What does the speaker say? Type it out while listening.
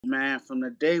man, from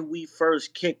the day we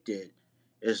first kicked it,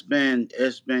 it's been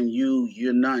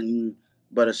you're nothing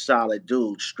but a solid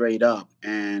dude, straight up.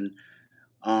 And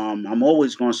I'm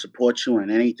always gonna support you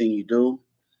in anything you do.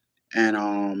 And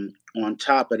on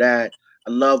top of that,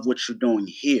 I love what you're doing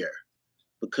here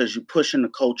because you're pushing the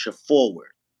culture forward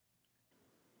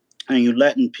and you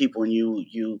letting people and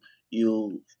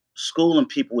you schooling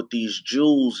people with these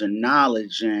jewels and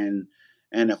knowledge. And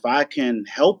if I can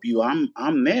help you,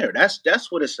 I'm there.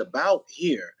 That's what it's about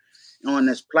here on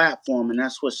this platform, and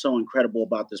that's what's so incredible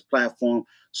about this platform.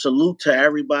 Salute to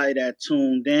everybody that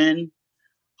tuned in.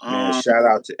 Man, um shout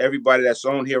out to everybody that's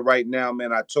on here right now,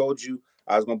 man. I told you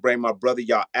I was gonna bring my brother.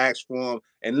 Y'all asked for him,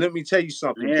 and let me tell you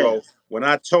something, yeah, bro. When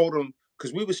I told him,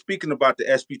 because we were speaking about the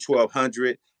SB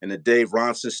 1200 and the Dave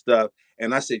Ronson stuff,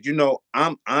 and I said,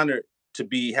 I'm honored to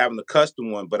be having a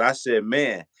custom one, but I said,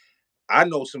 man, I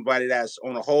know somebody that's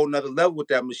on a whole nother level with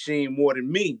that machine more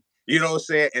than me. You know what I'm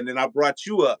saying? And then I brought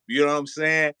you up. You know what I'm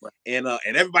saying? And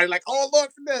everybody like, oh Lord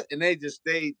Finesse, and they just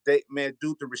they man,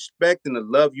 dude, the respect and the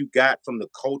love you got from the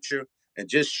culture and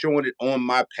just showing it on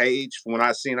my page. From when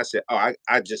I seen, I said, oh,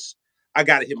 I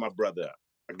gotta hit my brother up.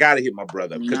 I gotta hit my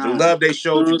brother up because the nah, love they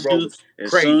showed you, bro, was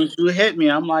as soon crazy. as you hit me,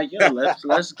 I'm like, yo,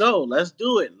 let's go, let's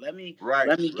do it. let me Right,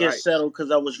 let me get right, settled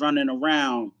because I was running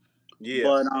around. yeah.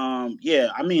 But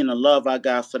yeah, I mean, the love I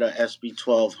got for the SB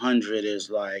 1200 is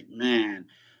like, man,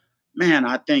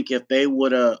 I think if they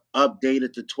would have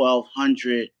updated the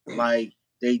 1200 like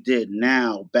they did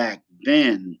now back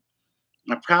then,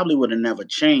 I probably would have never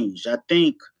changed. I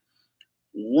think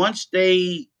once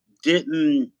they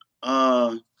didn't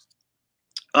uh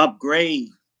upgrade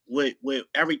with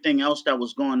everything else that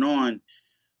was going on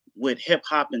with hip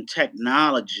hop and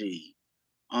technology,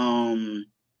 um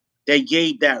they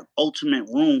gave that ultimate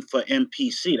room for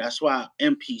MPC. That's why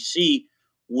MPC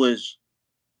was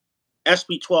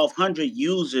SB 1200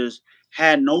 users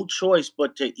had no choice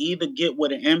but to either get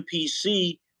with an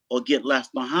MPC or get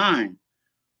left behind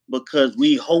because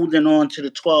we holding on to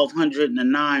the 1200 and the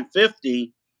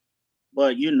 950.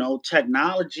 But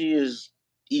technology is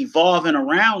evolving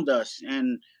around us,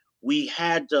 and we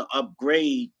had to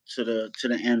upgrade to the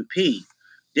MP.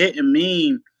 Didn't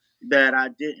mean that I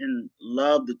didn't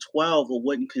love the 12 or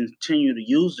wouldn't continue to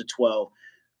use the 12.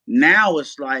 Now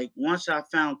it's like once I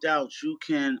found out you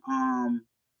can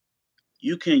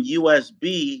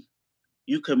USB,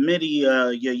 you can MIDI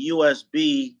your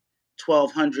USB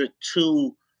 1200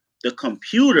 to the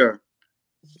computer.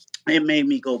 It made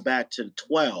me go back to the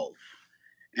 12.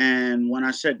 And when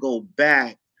I said go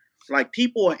back, like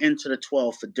people are into the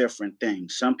 12 for different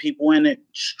things. Some people in it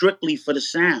strictly for the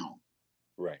sound.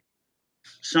 Right.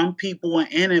 Some people are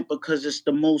in it because it's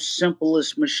the most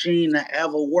simplest machine to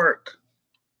ever work.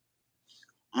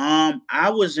 I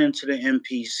was into the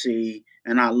MPC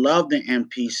and I love the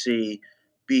MPC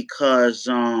because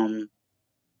the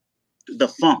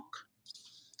funk.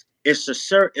 It's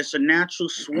a natural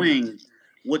swing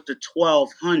with the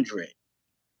 1200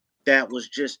 that was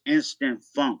just instant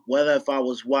funk. Whether if I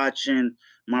was watching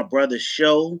my brother's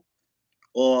show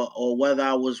or whether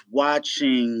I was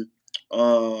watching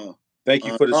uh Thank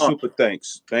you for the uh super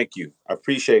thanks. Thank you. I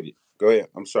appreciate it. Go ahead.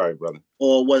 I'm sorry, brother.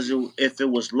 or was it if it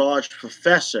was Large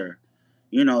Professor,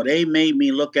 they made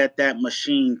me look at that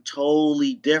machine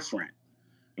totally different.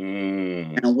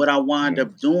 Mm, And what I wound mm,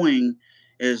 up doing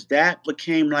is that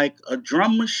became like a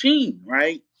drum machine,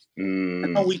 right? I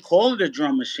know mm, we call it a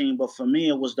drum machine, but for me,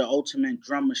 it was the ultimate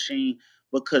drum machine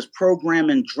because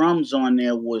programming drums on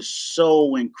there was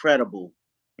so incredible.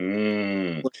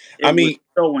 mm. I It was mean,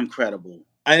 so incredible.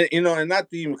 and not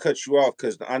to even cut you off,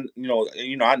 because I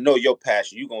know your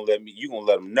passion. You gonna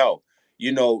let them know.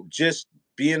 Just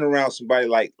being around somebody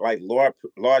like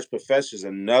large professor is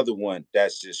another one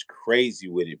that's just crazy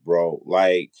with it, bro.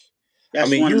 Like, I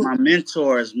That's mean, one of my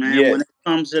mentors, man. yeah, When it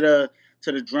comes to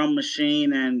the drum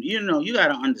machine, and you got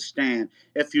to understand.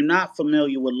 If you're not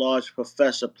familiar with Large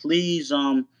Professor, please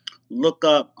look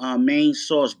up main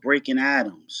source Breaking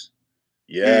Atoms.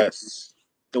 And yes,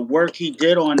 the work he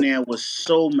did on there was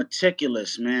so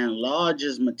meticulous, man. Large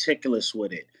is meticulous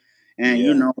with it. And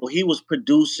yeah, he was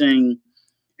producing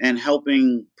and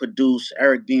helping produce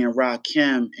Eric B. and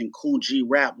Rakim and Cool G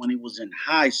Rap when he was in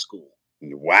high school.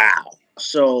 wow,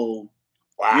 So,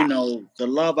 wow, the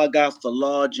love I got for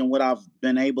Large and what I've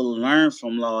been able to learn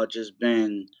from Large has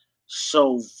been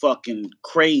so fucking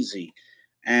crazy.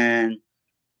 And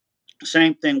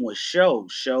same thing with Show.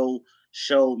 Show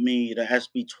showed me the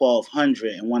SB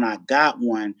 1200, and when I got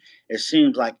one, it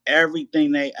seems like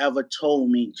everything they ever told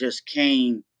me just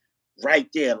came right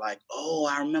there. Like, oh,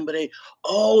 I remember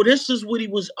oh, this is what he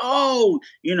was. Oh,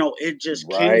 it just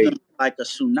came to right, me like a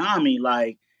tsunami.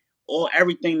 Like, all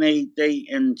everything they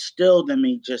instilled in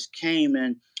me just came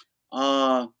in.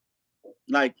 Uh,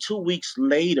 like 2 weeks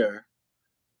later,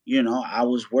 I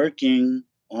was working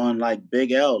on like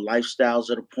Big L, Lifestyles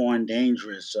of the Poor and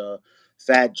Dangerous,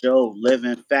 Fat Joe,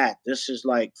 Living Fat. This is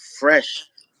like fresh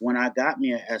when I got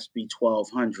me an SB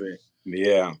 1200.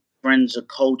 Yeah. Friends of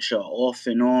Culture, Off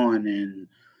and On, and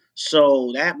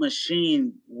so that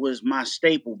machine was my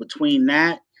staple. Between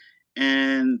that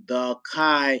and the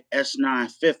Kai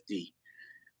S950,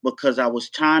 because I was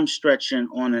time stretching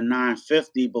on a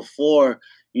 950 before,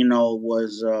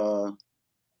 was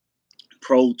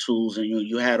Pro Tools, and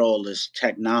you had all this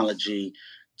technology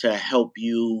to help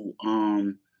you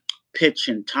pitch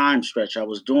and time stretch. I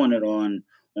was doing it on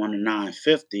a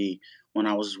 950 when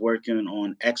I was working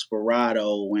on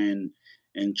Expirado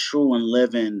and True and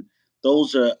Living.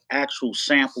 Those are actual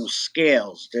sample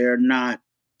scales. They're not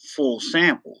full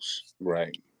samples.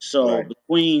 Right. So Right.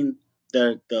 between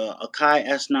the Akai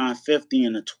S950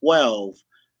 and the 12,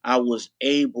 I was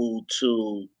able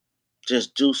to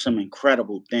just do some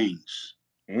incredible things.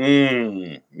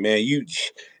 Man,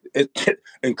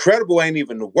 incredible ain't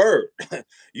even the word.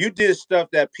 You did stuff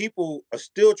that people are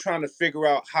still trying to figure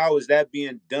out how is that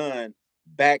being done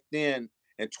back then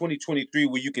in 2023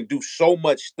 where you can do so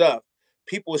much stuff.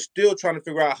 People are still trying to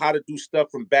figure out how to do stuff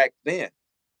from back then.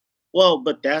 Well,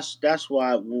 but that's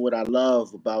why what I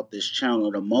love about this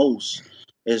channel the most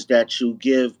is that you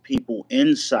give people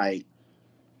insight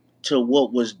to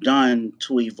what was done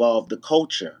to evolve the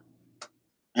culture,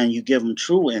 and you give them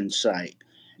true insight.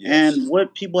 Yes. And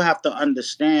what people have to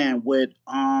understand with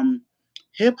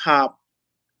hip hop,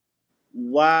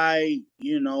 why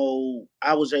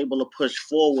I was able to push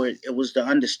forward, it was the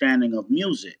understanding of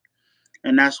music.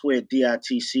 And that's where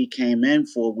DITC came in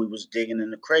for. We was digging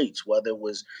in the crates, whether it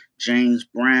was James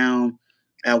Brown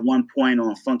at one point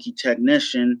on Funky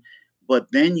Technician,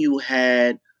 but then you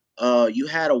had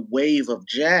a wave of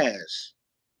jazz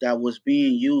that was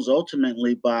being used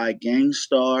ultimately by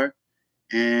Gangstar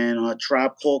and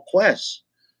Tribe Called Quest.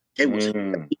 They was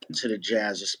Mm, heavy into the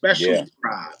jazz, especially yeah.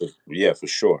 Tribe. Yeah, for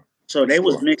sure. So For they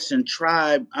was sure. mixing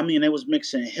Tribe. I mean, they was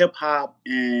mixing hip hop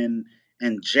and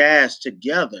jazz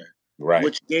together, Right.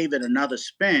 which gave it another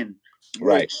spin.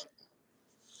 Right. Which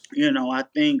I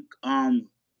think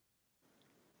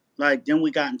like then we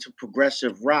got into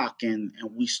progressive rock, and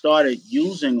we started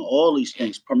using all these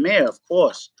things. Premiere, of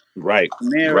course. Right.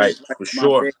 Premiere Right. is like For my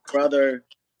sure. big brother.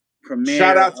 Shout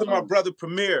Premiere, out to my brother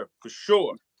Premier for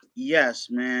sure. yes,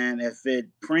 man. If it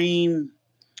Preem,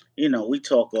 we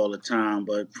talk all the time,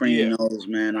 but Preem Yeah. knows,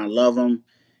 man, I love him.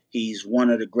 He's one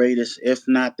of the greatest, if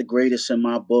not the greatest, in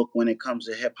my book when it comes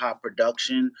to hip hop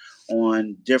production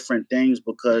on different things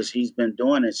because he's been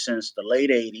doing it since the late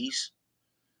 '80s.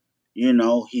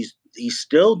 He's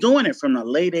still doing it from the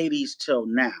late '80s till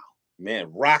now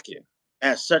Man, rocking.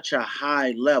 at such a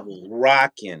high level,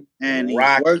 Rocking. and he's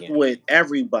worked Rocking. with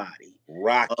everybody.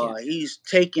 Rocking. He's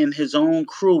taken his own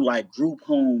crew like Group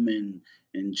Home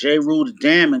and J. Rue the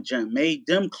Damage and made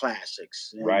them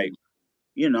classics, Right.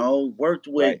 and worked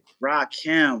with Right.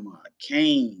 Rakim,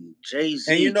 Kane, Jay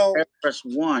And you Z, know, Press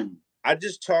One. I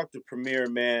just talked to Premier,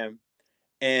 man,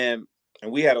 and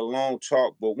we had a long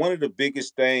talk, but one of the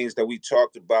biggest things that we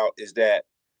talked about is that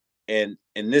and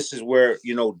this is where,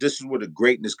 this is where the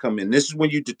greatness come in. This is when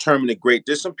you determine the great.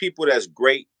 There's some people that's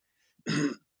great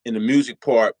in the music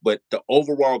part, but the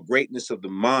overall greatness of the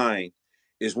mind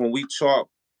is when we talk.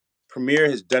 Premier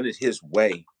has done it his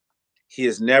way. He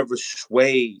has never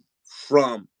swayed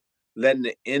from letting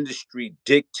the industry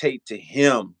dictate to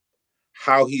him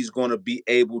how he's going to be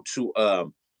able to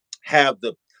have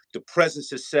the present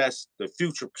success, the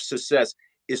future success.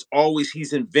 It's always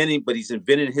he's inventing, but he's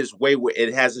inventing his way where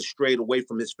it hasn't strayed away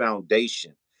from his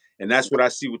foundation. And that's what I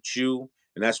see with you,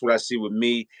 and that's what I see with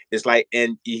me. It's like,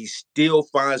 and he still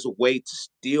finds a way to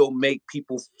still make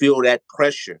people feel that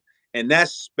pressure, and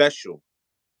that's special.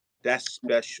 That's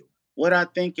special. What I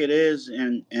think it is,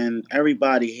 and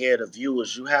everybody here, the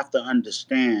viewers, you have to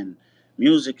understand,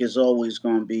 music is always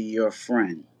going to be your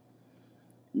friend.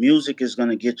 Music is going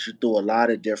to get you through a lot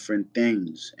of different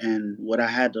things. And what I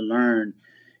had to learn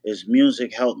is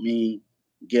music helped me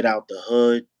get out the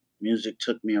hood. Music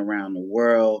took me around the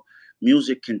world.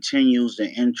 Music continues to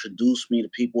introduce me to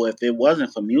people. If it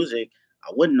wasn't for music,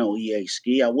 I wouldn't know EA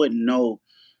Ski. I wouldn't know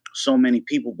so many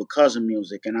people because of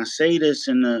music. And I say this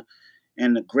in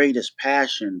the greatest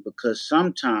passion because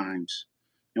sometimes,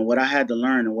 and what I had to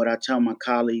learn and what I tell my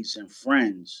colleagues and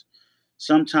friends,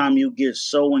 sometimes you get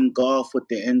so engulfed with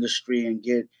the industry and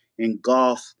get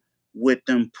engulfed with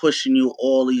them pushing you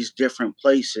all these different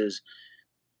places.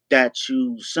 that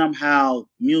you somehow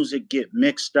music get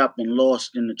mixed up and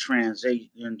lost in the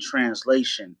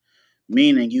translation,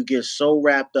 meaning you get so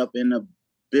wrapped up in the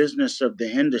business of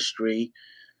the industry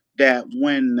that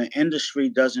when the industry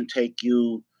doesn't take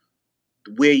you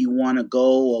where you want to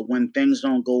go, or when things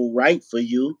don't go right for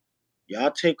you, y'all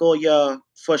take all your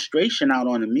frustration out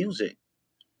on the music.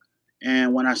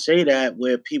 And when I say that,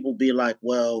 where people be like,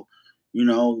 well,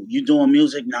 you doing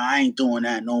music? No, I ain't doing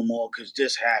that no more because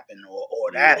this happened,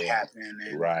 or that Yeah. happened.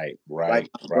 And Right. like Right.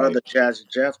 my Right. brother Jazzy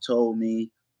Jeff told me,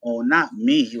 or not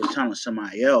me, he was telling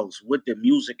somebody else, what did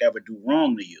music ever do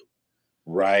wrong to you?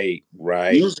 Right.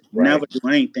 Right. Music Right. never do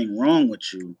anything wrong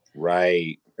with you.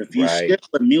 Right. If you Right. stick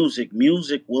with music,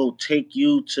 music will take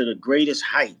you to the greatest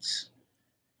heights.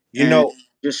 You And know,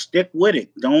 just stick with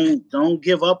it. Don't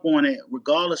give up on it,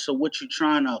 regardless of what you're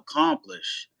trying to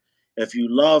accomplish. If you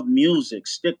love music,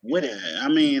 stick with it. I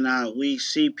mean, we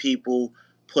see people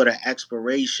put an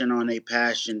expiration on their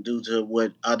passion due to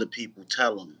what other people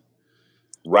tell them,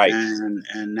 right.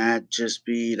 and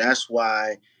that's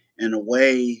why, in a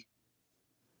way,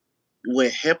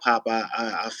 with hip hop,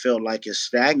 I feel like it's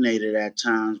stagnated at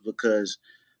times because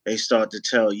they start to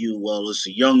tell you, well, it's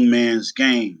a young man's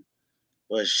game.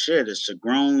 But shit, it's a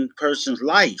grown person's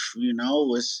life.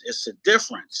 It's a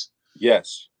difference.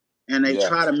 Yes. And they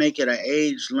try Yes. to make it an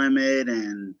age limit,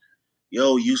 and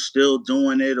yo, you still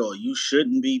doing it, or you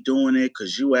shouldn't be doing it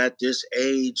because you at this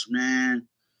age, man.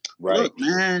 Right. Look,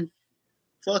 man,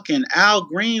 fucking Al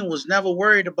Green was never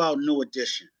worried about New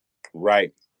Edition.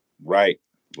 Right. Right.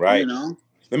 You Right. know,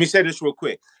 Let me say this real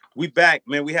quick. We back,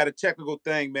 man. We had a technical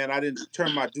thing, man. I didn't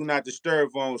turn my do not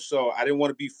disturb on, so I didn't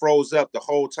want to be froze up the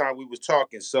whole time we was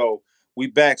talking. So we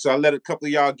back. So I let a couple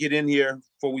of y'all get in here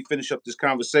before we finish up this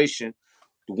conversation.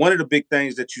 One of the big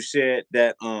things that you said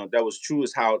that was true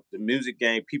is how the music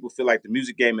game, people feel like the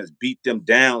music game has beat them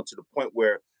down to the point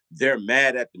where they're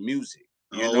mad at the music.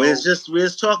 You oh, it's know, just we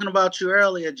was talking about you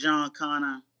earlier, John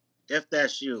Connor. If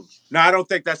that's you, no, I don't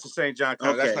think that's the same John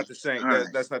Connor. That's okay, not the same. all right.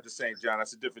 That's not the same John.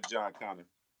 That's a different John Connor.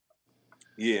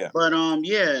 Yeah, But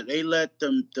yeah, they let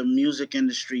the music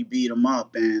industry beat them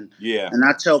up, and yeah. and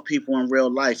I tell people in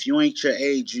real life, you ain't your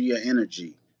age, you your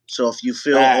energy. So if you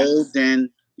feel old, Facts. then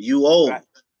you old. Fact.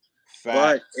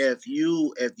 But Facts. if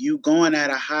you going at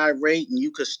a high rate and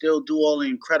you could still do all the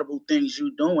incredible things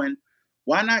you doing,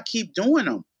 why not keep doing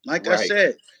them? Like I Right.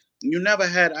 said, you never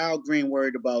had Al Green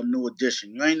worried about New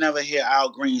Edition. You ain't never hear Al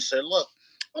Green say, "Look,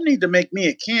 I need to make me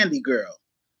a Candy Girl."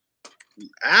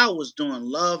 Al was doing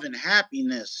Love and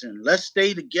Happiness and Let's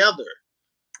Stay Together.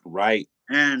 Right.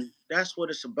 And that's what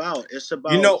it's about. It's You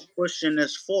about know, pushing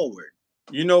this forward.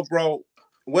 bro,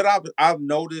 what I've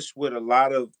noticed with a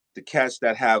lot of the cats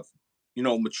that have,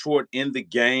 matured in the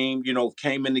game,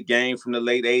 came in the game from the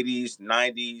late 80s,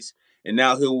 90s, and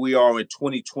now here we are in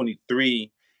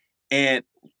 2023. And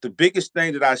the biggest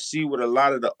thing that I see with a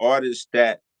lot of the artists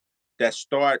that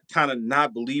start kind of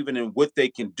not believing in what they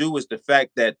can do is the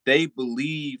fact that they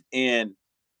believe in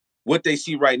what they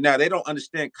see right now. They don't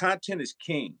understand content is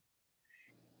king.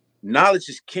 Knowledge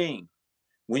is king.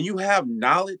 When you have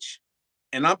knowledge,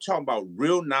 and I'm talking about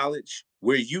real knowledge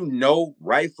where you know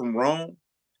right from wrong,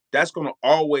 that's going to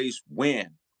always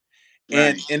win.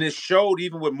 And Right. and it showed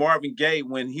even with Marvin Gaye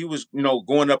when he was,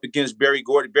 going up against Berry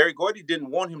Gordy. Berry Gordy didn't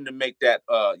want him to make that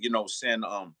send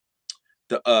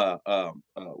the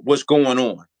what's going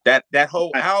on. That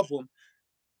whole Right. album,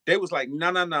 they was like,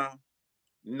 no, no, no.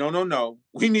 No, no, no.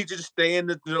 We need you to stay in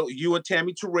you and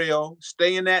Tammy Terrell,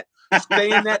 stay in that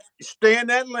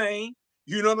lane.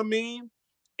 You know what I mean?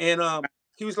 And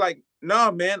he was like,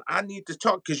 "Nah, man, I need to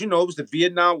talk because it was the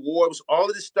Vietnam War. It was all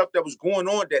of this stuff that was going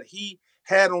on that he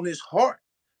had on his heart.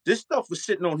 This stuff was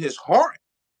sitting on his heart.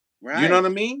 You know Right. what I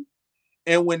mean?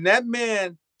 And when that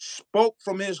man spoke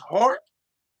from his heart,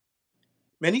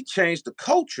 man, he changed the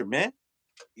culture, man.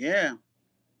 Yeah.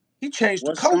 He changed the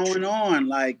What's going culture. on?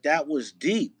 Like that was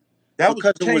deep That was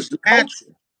because it was changed the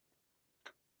natural.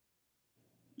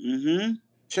 culture. Mm-hmm.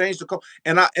 Changed the culture.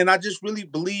 And I just really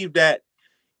believe that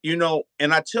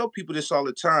and I tell people this all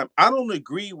the time. I don't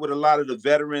agree with a lot of the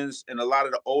veterans and a lot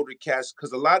of the older cats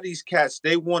because a lot of these cats,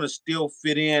 they want to still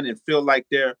fit in and feel like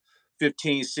they're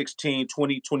 15, 16,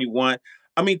 20, 21.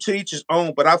 I mean, to each his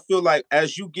own, but I feel like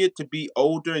as you get to be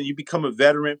older and you become a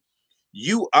veteran,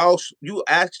 you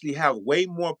actually have way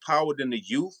more power than the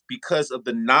youth because of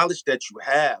the knowledge that you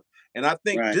have. And I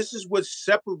think Right. this is what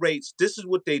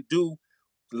they do.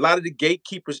 A lot of the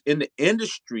gatekeepers in the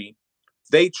industry,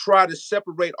 they try to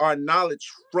separate our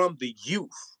knowledge from the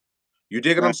youth. You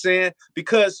dig what I'm Right. saying?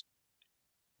 Because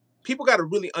people got to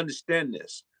really understand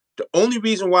this. The only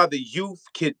reason why the youth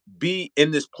could be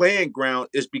in this playing ground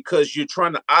is because you're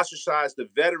trying to ostracize the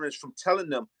veterans from telling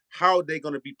them how they're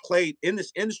going to be played in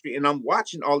this industry. And I'm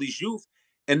watching all these youth,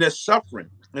 and they're suffering,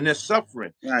 and they're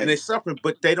suffering, and Right. they're suffering,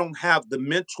 but they don't have the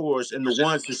mentors and the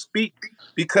ones to speak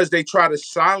because they try to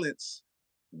silence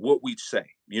what we say.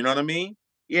 You know what I mean?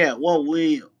 Yeah. Well,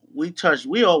 we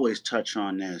always touch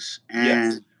on this,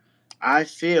 Yes. and I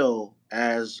feel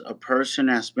as a person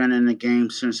that's been in the game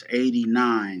since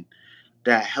 '89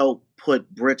 that helped put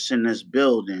bricks in this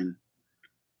building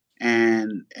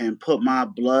and put my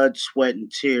blood, sweat,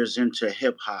 and tears into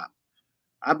hip hop.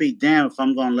 I'll be damned if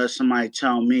I'm gonna let somebody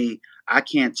tell me I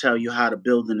can't tell you how the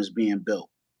building is being built.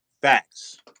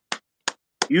 Facts.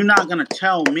 You're not gonna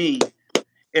tell me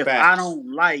if I Facts.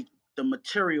 don't like the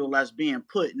material that's being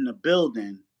put in the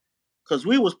building, because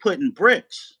we was putting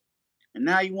bricks. And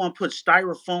now you want to put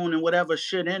styrofoam and whatever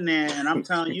shit in there. And I'm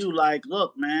telling you, like,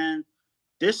 look, man,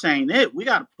 this ain't it. We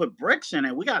got to put bricks in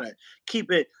it. We got to keep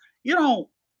it. You know,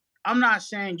 I'm not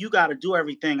saying you got to do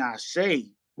everything I say,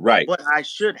 Right. but I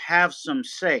should have some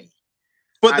say.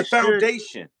 For I the should,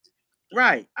 foundation.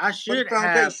 right. I For the should have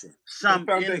foundation. For the some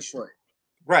foundation. input.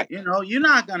 Right. You know, you're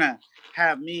not going to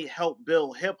have me help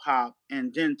build hip hop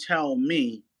and then tell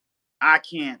me I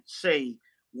can't say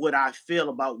what I feel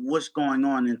about what's going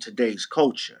on in today's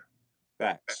culture.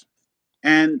 Facts.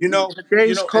 And You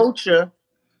today's know, and culture,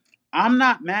 I'm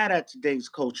not mad at today's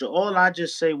culture. All I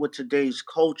just say with today's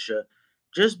culture,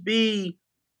 just be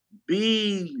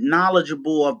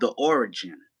knowledgeable of the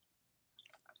origin.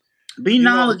 Be you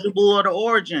know, knowledgeable of the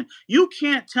origin. You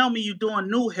can't tell me you're doing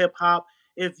new hip hop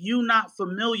if you're not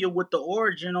familiar with the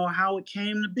origin or how it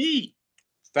came to be.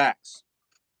 facts.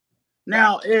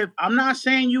 Now, Facts. if I'm not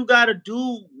saying you got to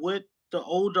do what the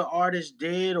older artists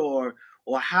did or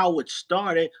how it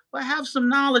started, but have some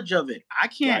knowledge of it. I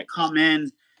can't Right. come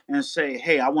in and say,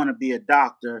 "Hey, I want to be a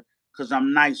doctor because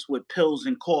I'm nice with pills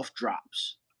and cough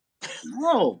drops."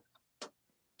 No,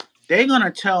 they're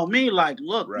gonna tell me like,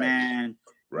 "Look, Right. man,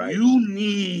 Right. you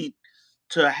need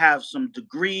to have some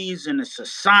degrees, and it's a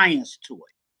science to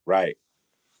it, Right.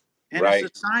 and it's a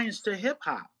Right. science to hip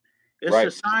hop. It's a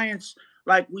Right. science."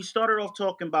 Like we started off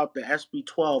talking about the SB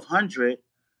 1200,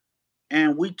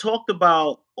 and we talked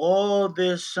about all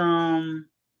this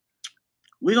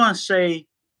we're gonna say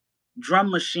drum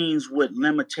machines with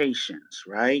limitations,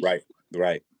 right? Right.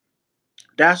 Right.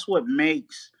 That's what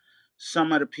makes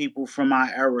some of the people from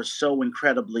our era so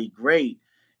incredibly great,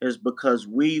 is because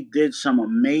we did some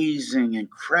amazing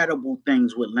incredible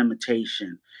things with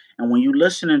limitation. And when you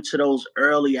listening to those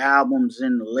early albums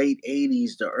in the late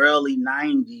 80s, the early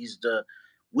 90s, the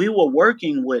we were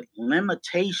working with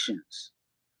limitations,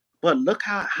 but look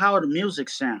how the music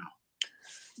sound.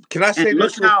 Can I And say look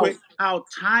this real quick? how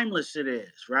timeless it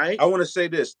is, right? I want to say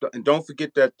this, and don't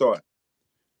forget that thought.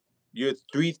 You're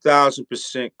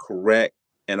 3,000% correct.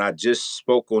 And I just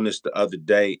spoke on this the other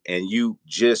day, and you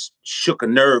just shook a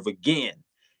nerve again.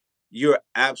 You're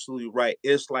absolutely right.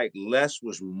 It's like less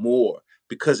was more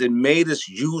because it made us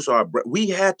use our brain. We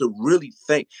had to really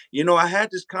think. I had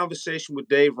this conversation with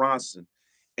Dave Ronson,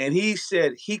 and he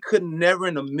said he could never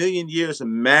in a million years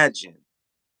imagine.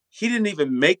 He didn't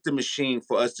even make the machine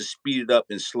for us to speed it up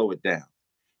and slow it down.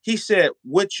 He said,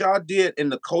 what y'all did in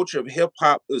the culture of hip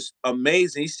hop was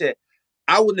amazing. He said,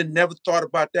 I wouldn't have never thought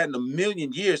about that in a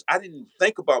million years. I didn't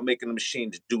think about making a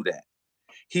machine to do that.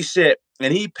 He said,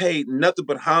 and he paid nothing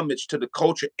but homage to the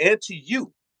culture and to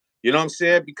you. You know what I'm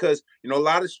saying? Because a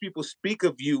lot of people speak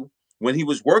of you when he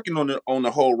was working on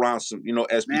the whole ransom,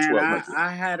 SB Man, 1200.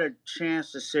 I had a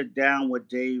chance to sit down with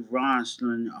Dave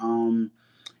Ronson,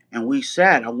 and we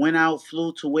sat. I went out,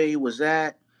 flew to where he was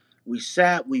at. We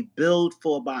sat, we built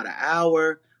for about an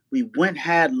hour. We went,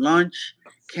 had lunch,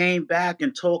 came back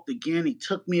and talked again. He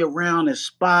took me around his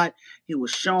spot. He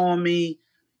was showing me,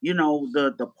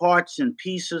 the parts and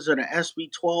pieces of the SB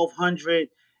 1200,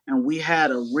 and we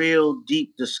had a real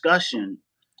deep discussion.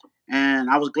 And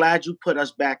I was glad you put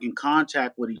us back in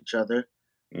contact with each other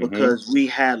Mm-hmm. because we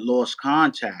had lost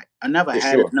contact. I never For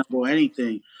had his sure. number or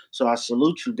anything. So I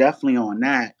salute you definitely on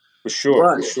that. For sure.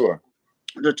 But For sure.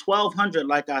 the 1200,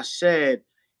 like I said,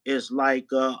 is like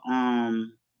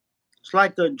it's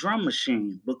like a drum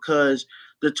machine, because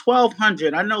the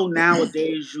 1200, I know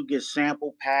nowadays you get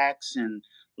sample packs and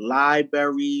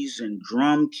libraries and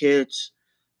drum kits,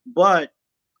 but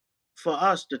for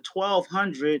us the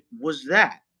 1200 was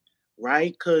that,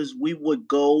 right? Because we would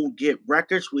go get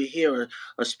records. We hear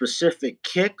a specific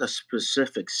kick, a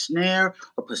specific snare,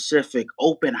 a specific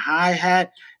open hi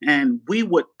hat, and we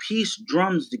would piece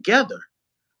drums together.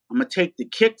 I'm gonna take the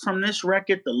kick from this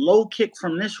record, the low kick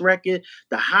from this record,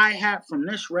 the hi hat from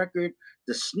this record,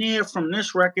 the snare from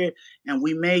this record, and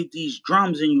we made these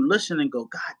drums, and you listen and go,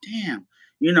 God damn,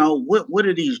 what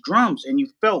are these drums? And you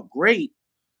felt great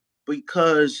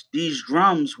because these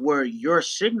drums were your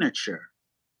signature.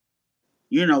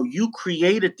 You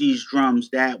created these drums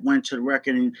that went to the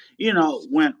record and,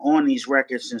 went on these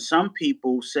records. And some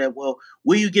people said, well,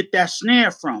 where you get that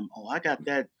snare from? Oh, I got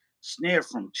that snare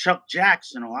from Chuck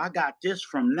Jackson, or I got this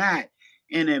from that.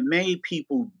 And it made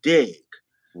people dig.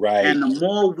 Right. And the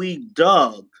more we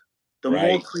dug, the more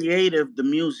Right. creative the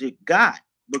music got,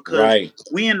 because Right.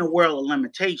 we in the world of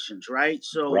limitations, right?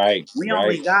 So Right. we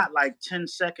only Right. got like 10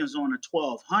 seconds on a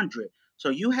 1200. So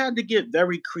you had to get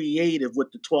very creative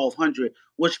with the 1200,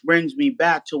 which brings me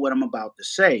back to what I'm about to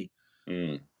say.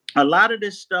 Mm. A lot of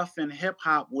this stuff in hip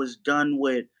hop was done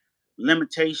with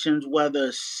limitations, whether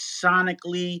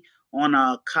sonically on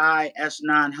a Kai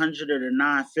S900 or the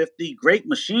 950, great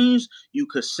machines, you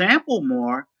could sample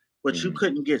more, but you Mm.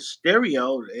 couldn't get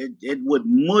stereo. It would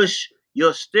mush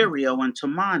your stereo into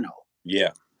mono.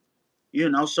 Yeah.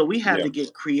 So we had Yeah. to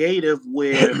get creative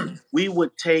where we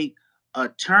would take a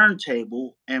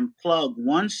turntable and plug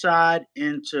one side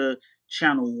into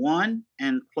channel one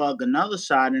and plug another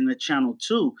side into channel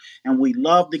two. And we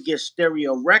love to get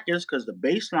stereo records because the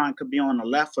bass line could be on the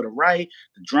left or the right.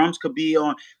 The drums could be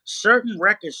on certain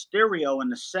records. Stereo in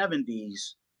the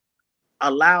 70s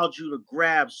allowed you to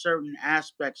grab certain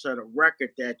aspects of the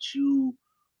record that you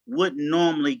wouldn't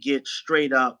normally get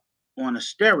straight up on a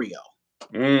stereo.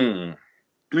 Mm.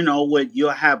 With you'll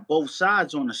have both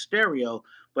sides on the stereo,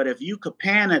 but if you could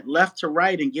pan it left to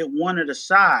right and get one of the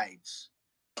sides,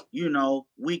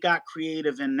 we got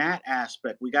creative in that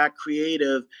aspect. We got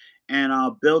creative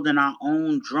and building our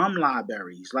own drum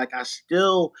libraries. Like I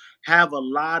still have a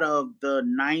lot of the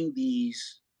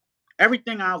 90s.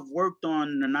 Everything I've worked on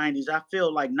in the 90s, I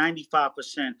feel like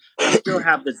 95%, I still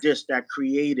have the disc that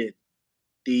created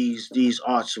these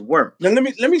arts of work. Now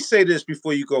let me say this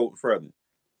before you go further.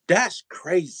 That's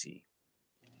crazy.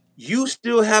 You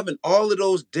still having all of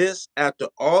those discs after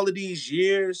all of these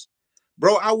years?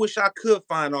 Bro, I wish I could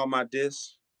find all my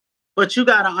discs. But you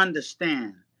got to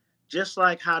understand, just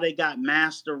like how they got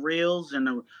master reels and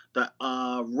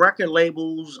the record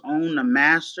labels own the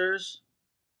masters,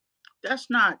 that's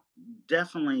not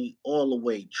definitely all the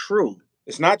way true.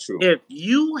 It's not true. If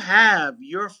you have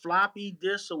your floppy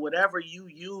disk or whatever you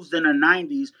used in the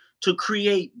 90s to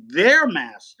create their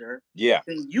master, Yeah.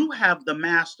 then you have the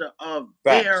master of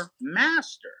Facts. their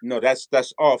master. No, that's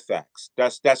all facts.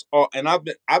 That's all. And I've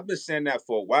been saying that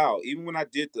for a while. Even when I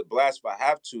did the blast, if I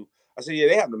have to, I said, yeah,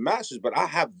 they have the masters, but I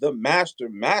have the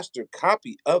master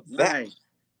copy of that. Right.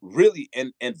 Really,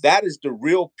 and that is the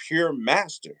real pure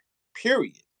master.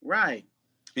 Period. Right.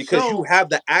 Because you So have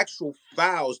the actual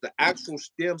files, the actual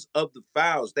stems of the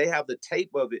files. They have the tape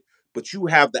of it, but you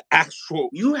have the actual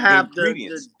you have the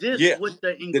ingredients. disc Yeah. with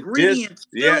the The disc. ingredients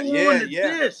Yeah, still on yeah, the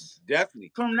yeah. disc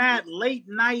Definitely. from that late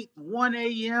night 1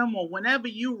 a.m. or whenever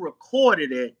you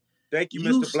recorded it. Thank you,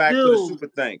 You Mr. Black, for the still super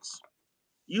thanks.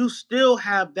 you still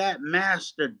have that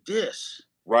master disc.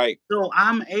 Right. So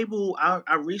I'm able.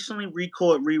 I recently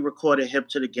re-recorded "Hip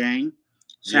to the Game."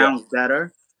 Yeah. Sounds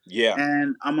better, Yeah.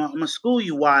 and I'm gonna school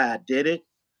you why I did it.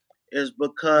 Is And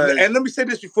because let me say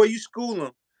this before you school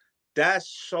them. That's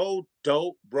so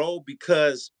dope, bro,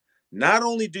 because not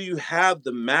only do you have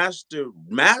the master,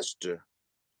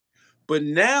 but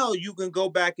now you can go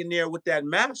back in there with that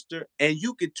master and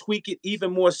you can tweak it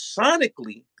even more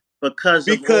sonically of all because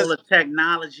the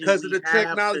technology because of we the have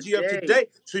technology of today. today.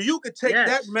 So you can take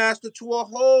that Yes. master to a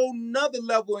whole nother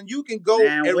level and you can go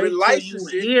Man, and wait till you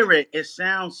relicense it. hear it. It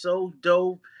sounds so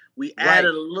dope. We Right.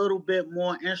 added a little bit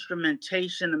more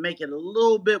instrumentation to make it a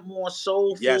little bit more Yes,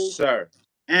 soulful. sir.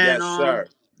 And Yes, sir.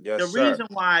 Yes, the sir. reason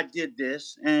why I did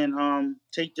this, and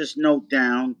take this note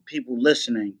down, people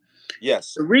listening.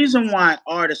 Yes. The reason why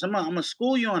artists, I'm gonna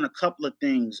school you on a couple of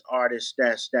things, artists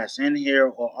that's in here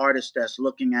or artists that's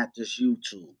looking at this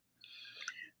YouTube.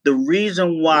 The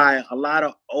reason why a lot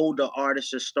of older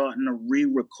artists are starting to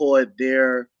re-record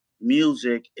their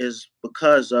music is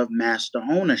because of master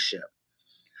ownership.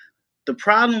 The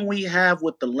problem we have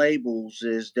with the labels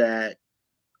is that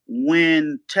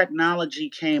when technology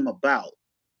came about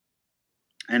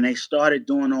and they started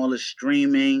doing all the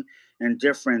streaming and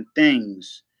different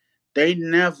things, they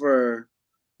never,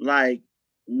 like,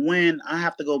 when I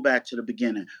have to go back to the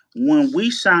beginning, when we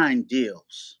signed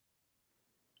deals,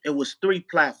 it was three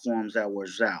platforms that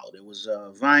was out. It was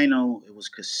vinyl, it was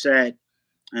cassette,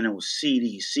 and it was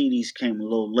CDs. CDs came a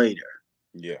little later.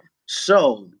 Yeah.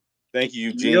 So Thank you,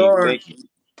 Eugene. your Thank you.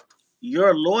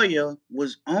 your lawyer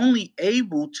was only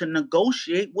able to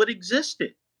negotiate what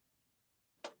existed.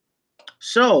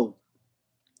 So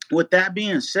With that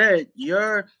being said,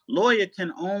 your lawyer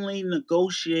can only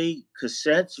negotiate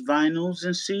cassettes, vinyls,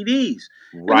 and CDs.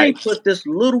 And they Right. put this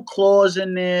little clause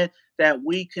in there that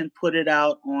we can put it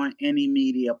out on any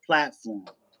media platform.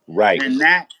 Right. And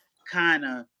that kind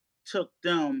of took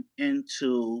them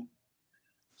into,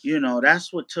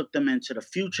 that's what took them into the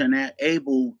future. And they're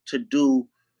able to do,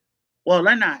 well,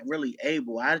 they're not really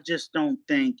able. I just don't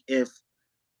think if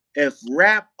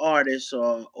rap artists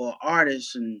or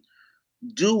artists and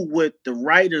do what the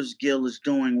Writers Guild is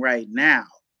doing right now,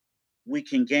 we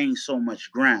can gain so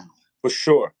much ground. For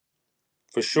sure.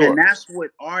 For And sure. that's what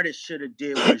artists should have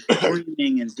did when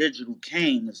streaming and digital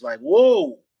came. It's like,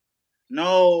 whoa,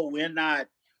 no, we're not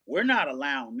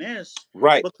allowing this.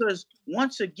 Right. Because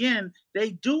once again,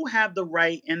 they do have the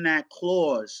right in that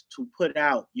clause to put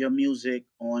out your music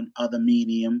on other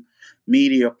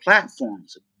media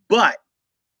platforms. But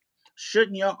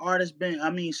shouldn't your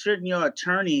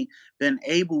attorney been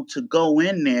able to go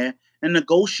in there and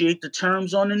negotiate the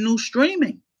terms on the new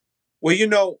streaming?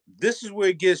 Well, this is where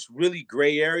it gets really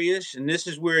gray areas, and this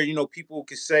is where people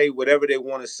can say whatever they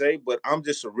want to say. But I'm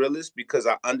just a realist because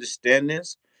I understand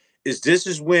this. This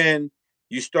is when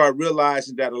you start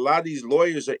realizing that a lot of these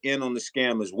lawyers are in on the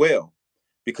scam as well,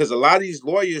 because a lot of these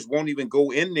lawyers won't even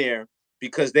go in there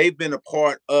because they've been a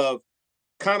part of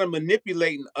kind of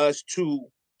manipulating us to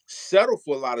settle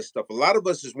for a lot of stuff. A lot of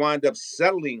us just wind up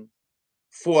settling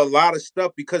for a lot of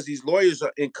stuff because these lawyers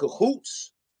are in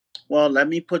cahoots. Well, let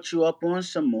me put you up on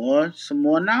some more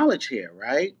knowledge here,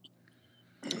 right?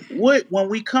 When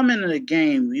we come into the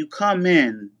game, you come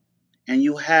in and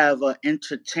you have an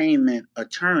entertainment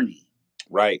attorney,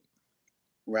 Right.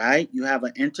 right? You have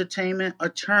an entertainment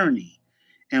attorney.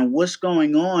 And what's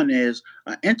going on is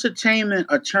an entertainment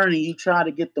attorney, you try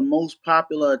to get the most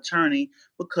popular attorney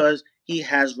because he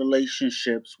has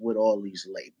relationships with all these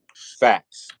labels.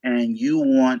 Facts. And you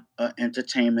want an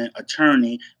entertainment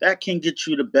attorney that can get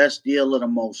you the best deal of the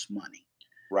most money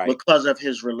Right. because of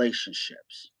his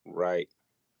relationships. Right.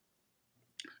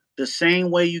 The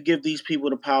same way you give these people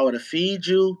the power to feed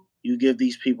you, you give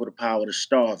these people the power to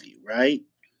starve you, right?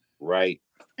 Right.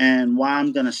 And why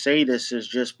I'm going to say this is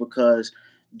just because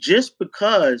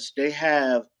they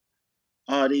have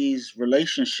these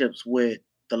relationships with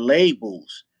the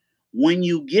labels, when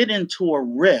you get into a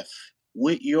riff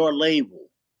with your label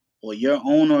or your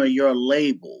owner of your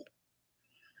label,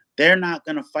 they're not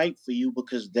going to fight for you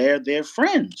because they're their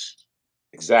friends.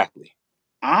 Exactly.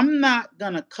 I'm not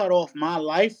going to cut off my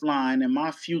lifeline and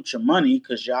my future money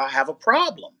because y'all have a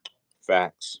problem.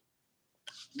 Facts.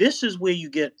 This is where you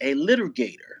get a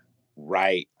litigator.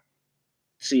 Right.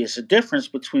 See, it's a difference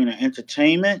between an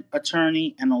entertainment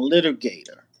attorney and a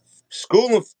litigator.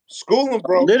 Schooling, A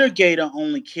bro. litigator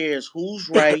only cares who's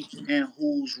right and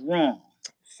who's wrong.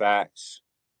 Facts.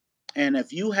 And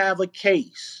if you have a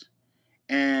case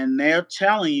and they're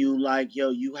telling you, like, yo,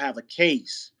 you have a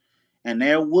case and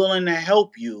they're willing to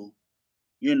help you,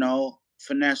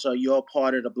 Finesse, you're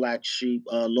part of the Black Sheep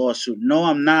lawsuit. No,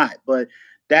 I'm not. But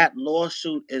that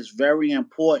lawsuit is very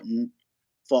important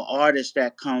for artists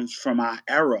that comes from our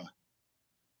era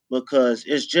because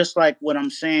it's just like what I'm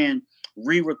saying,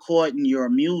 re-recording your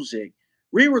music.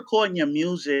 Re-recording your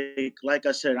music, like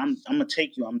I said, I'm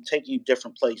taking you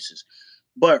different places.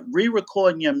 But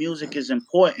re-recording your music is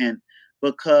important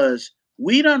because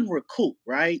we done recoup,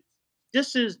 right?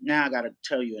 This is now I gotta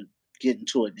tell you and get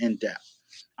into it in depth.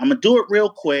 I'm gonna do it real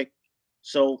quick.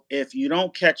 So if you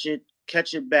don't catch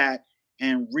it back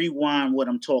and rewind what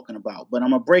I'm talking about. But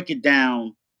I'm gonna break it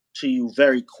down to you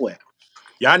very quick.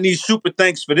 Y'all need super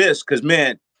thanks for this, because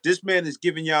man, this man is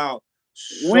giving y'all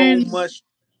so When much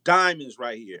diamonds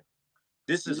right here.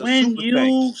 This is a when super you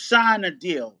thanks. sign a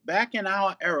deal, back in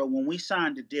our era when we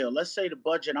signed a deal, let's say the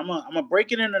budget, I'm gonna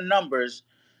break it into numbers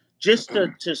just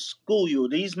to school you.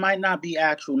 These might not be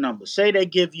actual numbers. Say they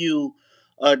give you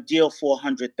a deal for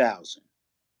 100,000.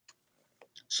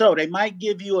 So they might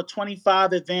give you a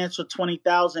 25 advance or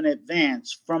 20,000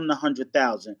 advance from the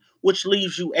 100,000, which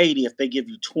leaves you 80 if they give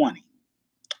you 20,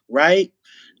 right?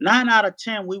 9 out of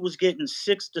 10 we was getting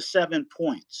 6 to 7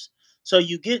 points. So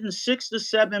you getting 6 to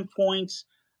 7 points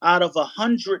out of a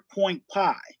 100-point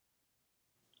pie.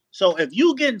 So if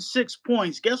you getting 6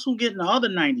 points, guess who getting the other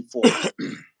 94 points?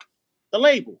 The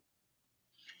label.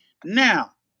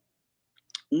 Now,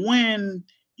 when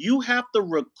you have to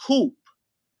recoup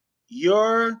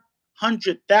your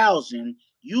 100,000,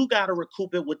 you got to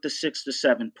recoup it with the 6 to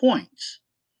 7 points.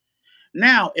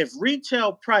 Now, if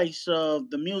retail price of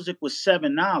the music was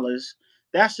 $7,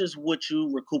 that's just what you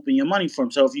recouping your money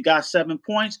from. So if you got 7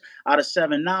 points out of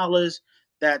 $7,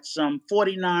 that's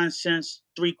 49 cents,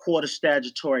 3/4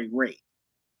 statutory rate.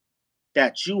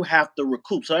 that you have to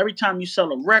recoup. So every time you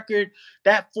sell a record,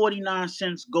 that 49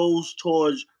 cents goes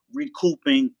towards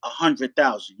recouping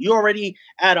 100,000. You already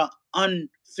at an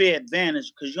unfair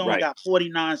advantage because you only Right. got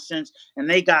 49 cents and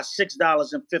they got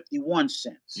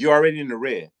 $6.51. You're already in the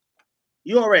red.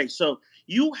 You already so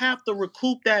you have to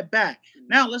recoup that back.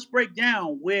 Now let's break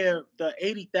down where the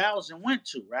 80,000 went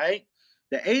to, right?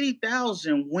 The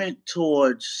 80,000 went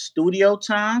towards studio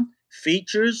time,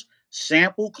 features,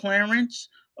 sample clearance,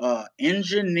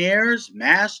 engineers,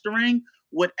 mastering,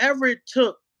 whatever it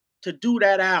took to do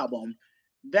that album.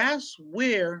 That's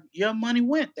where your money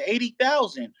went. The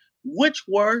 80,000, which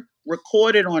were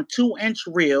recorded on 2-inch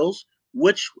reels,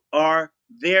 which are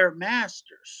their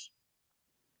masters,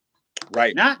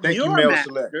 Right. not Thank you, your Mel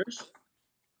Select. masters,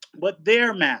 but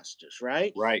their masters,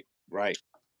 right? Right. Right.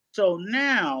 So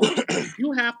now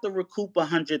you have to recoup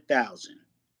 100,000,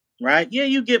 right? Yeah,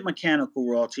 you get mechanical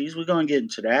royalties. We're gonna get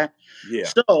into that.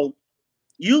 Yeah. So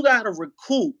you got to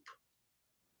recoup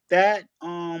that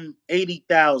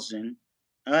 80,000,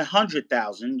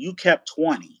 100,000. You kept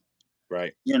 20,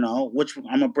 Right. which I'm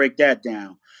gonna break that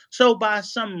down. So by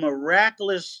some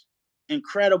miraculous,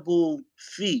 incredible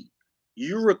feat,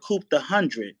 you recouped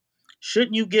 100.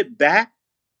 Shouldn't you get back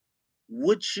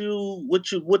what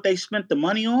they spent the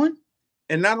money on?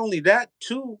 And not only that,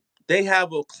 too, they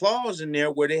have a clause in there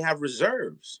where they have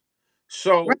reserves. Right.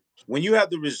 So when you have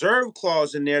the reserve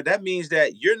clause in there, that means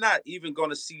that you're not even going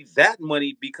to see that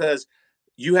money because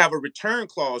you have a return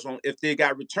clause on if they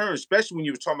got returns, especially when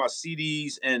you were talking about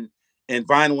CDs and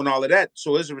vinyl and all of that.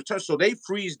 So there's a return. So they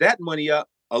freeze that money up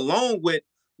along with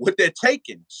what they're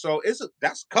taking. So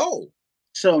that's cold.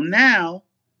 So now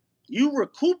you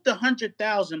recouped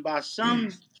 100,000 by some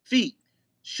feat.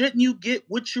 Shouldn't you get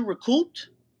what you recouped?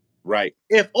 Right.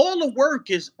 If all the work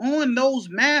is on those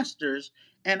masters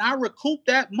and I recoup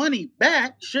that money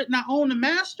back, shouldn't I own the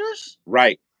masters?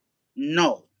 Right.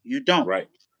 No, you don't. Right.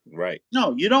 Right.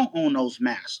 No, you don't own those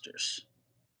masters.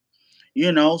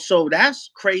 So that's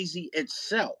crazy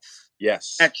itself.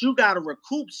 Yes. That you got to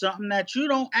recoup something that you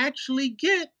don't actually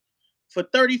get for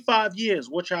 35 years,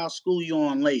 which I'll school you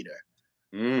on later.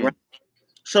 Right? Mm.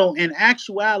 So in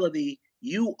actuality,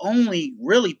 you only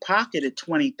really pocketed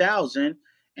 20,000.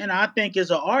 And I think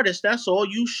as an artist, that's all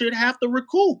you should have to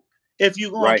recoup if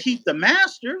you're going to Right. keep the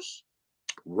masters.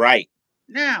 Right.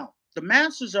 Now, the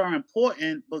masters are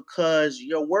important because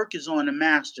your work is on the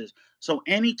masters. So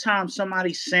anytime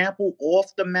somebody sample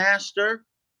off the master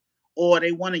or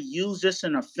they want to use this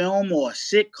in a film or a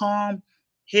sitcom,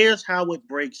 here's how it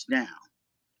breaks down.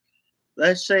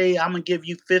 Let's say I'm gonna give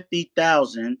you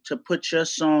 50,000 to put your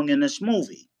song in this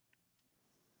movie.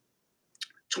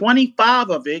 25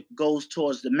 of it goes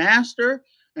towards the master,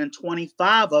 and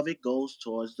 25 of it goes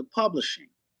towards the publishing.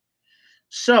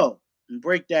 So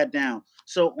break that down.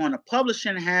 So on the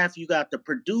publishing half, you got the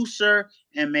producer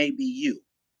and maybe you.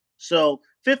 So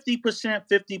 50%,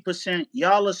 50%,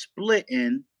 y'all are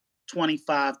splitting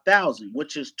 25,000,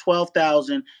 which is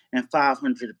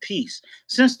 12,500 apiece.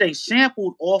 Since they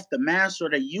sampled off the master,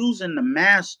 they're using the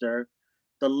master,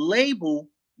 the label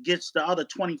gets the other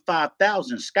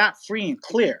 25,000 scot free and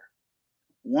clear.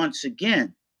 Once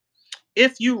again,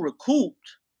 if you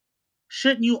recouped,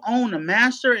 shouldn't you own the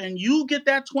master and you get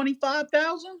that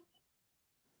 25,000?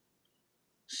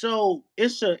 So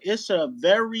it's a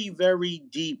very very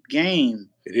deep game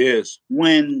It is.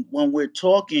 when we're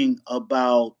talking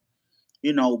about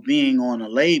being on a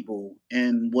label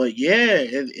and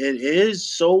it is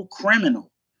so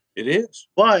criminal, It is.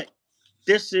 but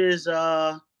this is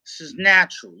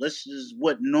natural. This is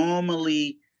what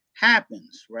normally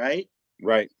happens, right?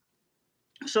 Right.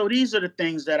 So these are the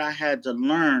things that I had to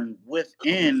learn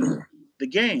within the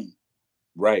game.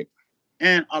 Right.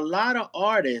 And a lot of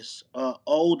artists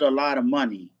owed a lot of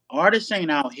money. Artists ain't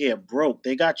out here broke.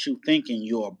 They got you thinking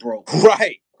you're broke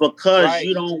Right. because Right.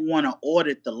 you don't want to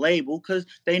audit the label because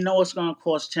they know it's going to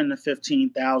cost 10 to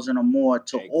 15,000 or more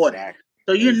to audit. Exactly.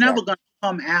 So you're never Exactly. going to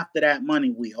come after that money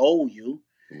we owe you.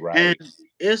 And Right.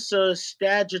 it's a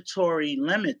statutory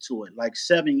limit to it, like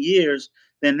 7 years.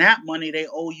 Then that money they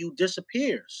owe you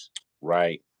disappears.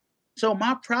 Right. So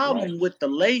my Right. problem with the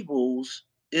labels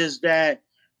is that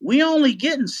we only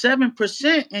getting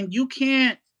 7% and you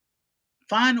can't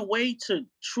find a way to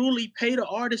truly pay the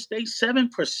artist they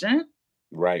 7%.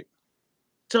 Right.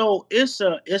 So it's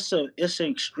an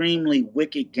extremely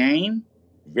wicked game.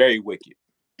 Very wicked.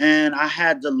 And I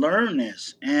had to learn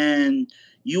this. And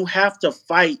you have to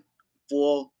fight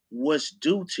for what's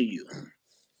due to you.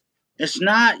 It's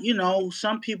not,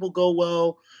 some people go,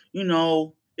 well,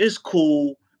 it's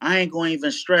cool. I ain't going to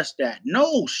even stress that.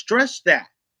 No, stress that.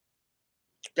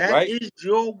 That Right. is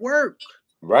your work.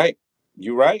 Right.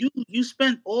 You're right. You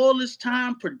spent all this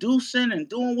time producing and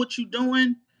doing what you're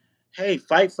doing. Hey,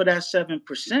 fight for that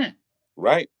 7%.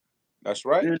 Right. That's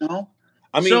right. You know?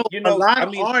 I So mean, you a know, lot I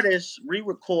of mean, artists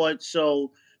re-record.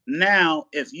 So now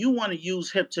if you want to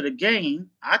use Hip to the Game,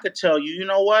 I could tell you, you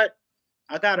know what?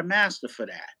 I got a master for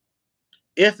that.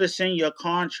 If it's in your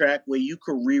contract where you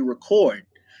could re-record.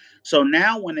 So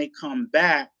now when they come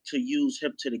back to use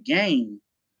Hip to the Game,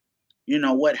 you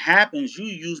know what happens? You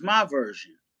use my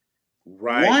version.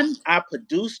 right, One, I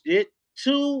produced it.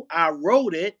 Two, I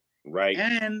wrote it, right,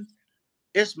 and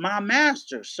it's my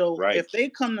master. So right. if they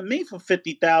come to me for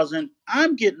 50,000,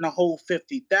 I'm getting the whole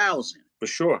 50,000. For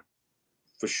sure.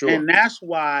 For sure. And that's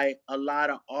why a lot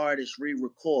of artists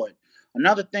re-record.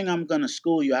 Another thing I'm gonna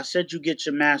school you. I said you get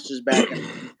your masters back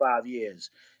in 5 years.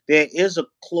 There is a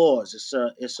clause.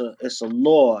 It's a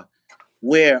law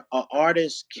where an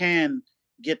artist can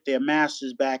get their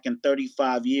masters back in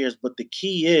 35 years. But the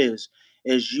key is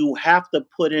you have to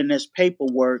put in this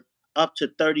paperwork up to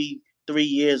 33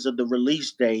 years of the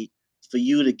release date for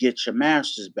you to get your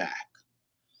masters back.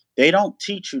 They don't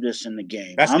teach you this in the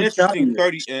game. That's I'm interesting. telling you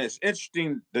 30, this. and it's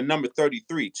interesting the number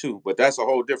 33 too, but that's a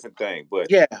whole different thing. But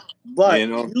Yeah, but you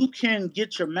know, you can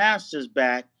get your masters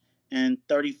back in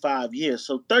 35 years.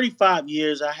 So 35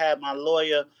 years, I had my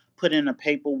lawyer put in the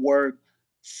paperwork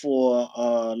for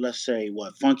let's say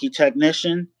what, funky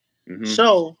technician. hmm,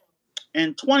 So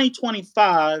in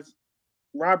 2025,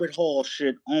 Robert Hall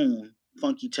should own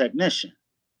Funky Technician.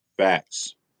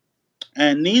 facts.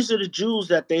 And these are the jewels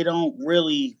that they don't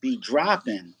really be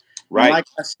dropping. And Right, like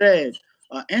I said,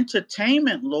 an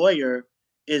entertainment lawyer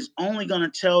is only going to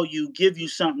tell you, give you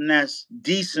something that's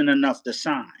decent enough to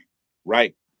sign.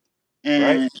 right,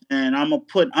 right, And I'm gonna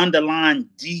put underline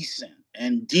decent.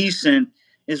 And decent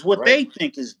is what right. they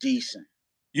think is decent.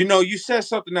 You know, you said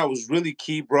something that was really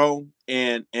key, bro.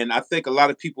 And I think a lot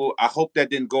of people, I hope that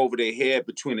didn't go over their head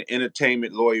between an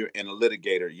entertainment lawyer and a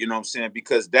litigator. You know what I'm saying?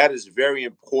 Because that is very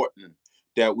important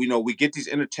that we know we get these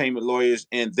entertainment lawyers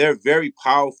and they're very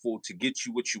powerful to get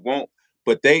you what you want.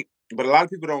 But but a lot of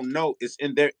people don't know it's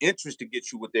in their interest to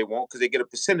get you what they want because they get a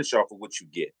percentage off of what you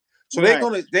get. So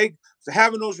Right, they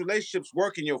having those relationships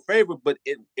work in your favor, but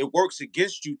it works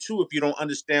against you too if you don't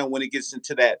understand when it gets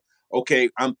into that. Okay,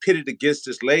 I'm pitted against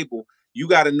this label. You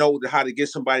got to know how to get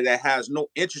somebody that has no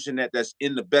interest in that, that's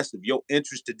in the best of your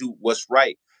interest to do what's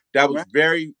right. That was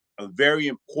right. a very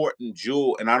important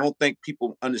jewel, and I don't think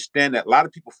people understand that. A lot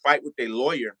of people fight with their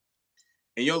lawyer,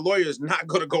 and your lawyer is not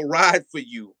going to go ride for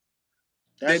you.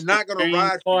 They're That's the not going to same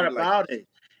ride for part you. Like, about it.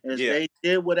 Is yeah, they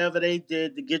did whatever they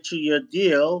did to get you your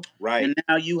deal, right, and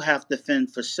now you have to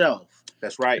fend for self.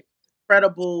 that's right,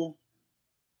 Incredible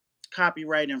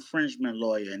copyright infringement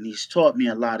lawyer, and he's taught me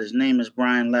a lot. His name is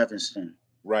Brian Levinston.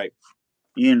 right,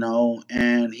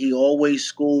 And he always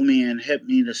schooled me and hit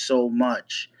me to so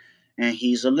much. And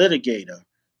he's a litigator.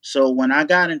 So when I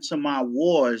got into my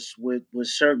wars with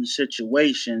certain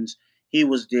situations, he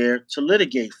was there to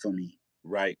litigate for me.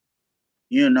 right,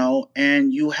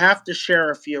 And you have to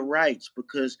sheriff your rights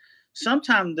because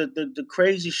sometimes the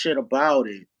crazy shit about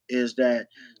it is that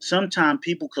sometimes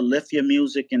people could lift your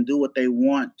music and do what they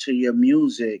want to your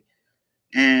music,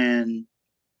 and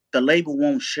the label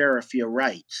won't sheriff your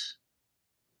rights,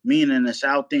 meaning it's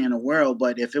out there in the world.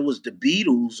 But if it was the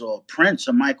Beatles or Prince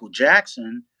or Michael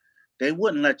Jackson, they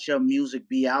wouldn't let your music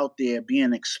be out there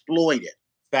being exploited.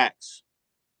 facts,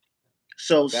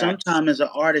 So facts, sometimes as an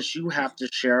artist, you have to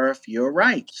sheriff your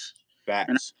rights.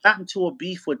 And facts. I got into a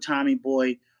beef with Tommy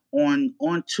Boy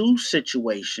on two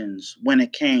situations when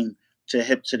it came to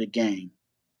Hip to the Game,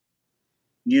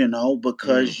 Mm,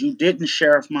 because you didn't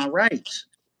sheriff my rights.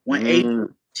 When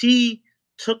mm, AT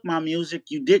took my music,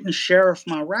 you didn't sheriff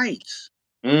my rights.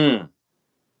 mm,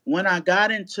 When I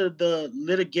got into the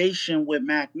litigation with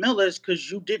Mac Miller's because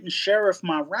you didn't sheriff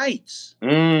my rights.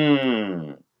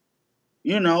 mm,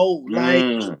 Like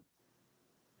mm.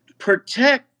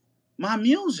 protect my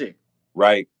music.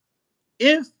 Right,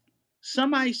 If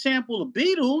somebody sample the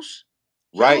Beatles,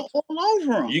 right. y'all all over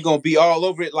You're them. gonna be all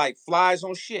over it like flies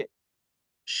on shit.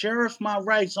 Sheriff my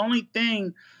rights. Only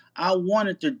thing I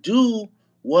wanted to do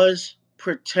was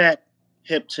protect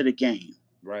Hip to the Game.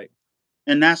 Right.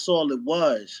 And that's all it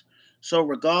was. So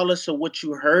regardless of what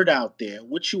you heard out there,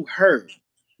 what you heard,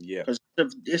 Yeah. because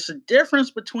it's a difference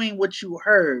between what you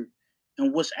heard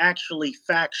and what's actually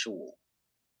factual.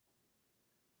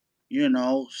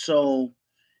 So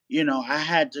I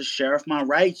had to sheriff my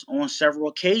rights on several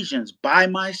occasions by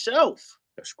myself.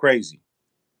 That's crazy.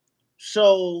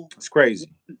 So That's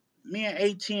crazy. me and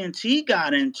AT&T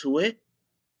got into it.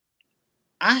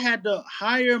 I had to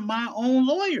hire my own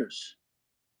lawyers.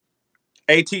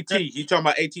 ATT. You talking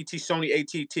about ATT? Sony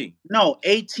ATT. No,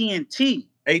 AT&T,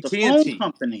 the phone AT&T.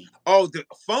 company. Oh, the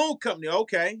phone company.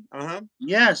 Okay. Uh-huh.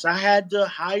 Yes, I had to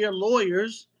hire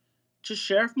lawyers to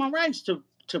sheriff my rights to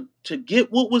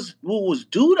get what was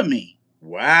due to me.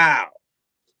 Wow.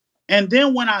 And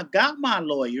then when I got my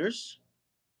lawyers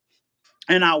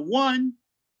and I won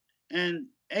and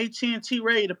AT&T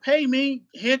ready to pay me,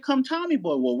 here come Tommy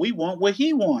Boy. Well, we want what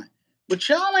he want. But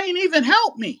y'all ain't even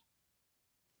help me.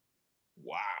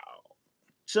 Wow.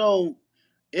 So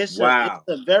it's Wow.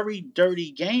 a very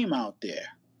dirty game out there.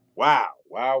 Wow.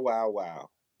 Wow. Wow. Wow.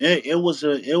 It was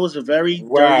a very dirty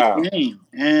Wow. game.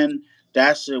 And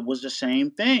it was the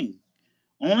same thing.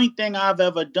 Only thing I've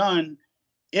ever done,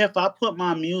 if I put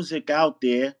my music out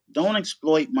there, don't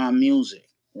exploit my music,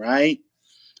 right?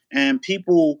 And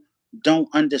people don't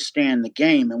understand the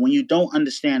game. And when you don't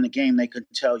understand the game, they could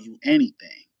tell you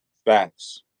anything.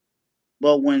 Facts.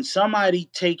 But when somebody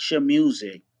takes your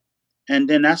music, and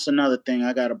then that's another thing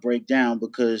I got to break down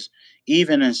because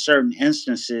even in certain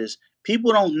instances,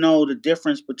 people don't know the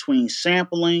difference between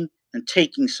sampling and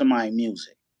taking somebody's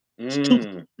music. It's two Mm.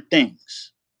 different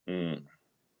things. Mm.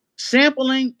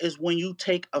 Sampling is when you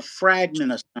take a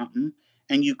fragment of something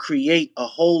and you create a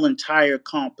whole entire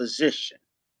composition.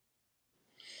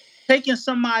 Taking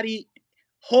somebody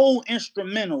whole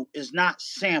instrumental is not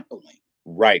sampling.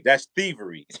 Right. That's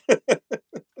thievery.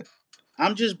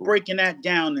 I'm just breaking that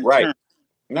down in Right. terms.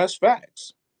 That's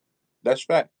facts. That's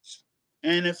facts.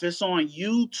 And if it's on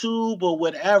YouTube or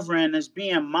whatever and it's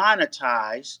being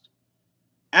monetized,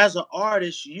 as an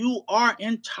artist, you are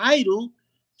entitled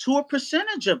to a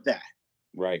percentage of that.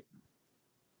 Right.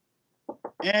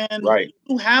 And Right.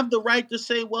 you have the right to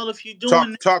say, well, if you're doing Talk.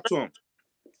 this, Talk to him.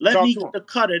 let Talk me to get him. a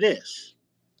cut of this.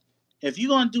 If you're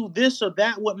gonna do this or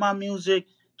that with my music,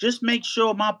 just make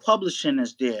sure my publishing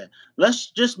is there.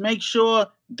 Let's just make sure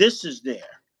this is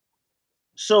there.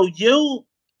 So you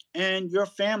and your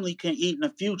family can eat in the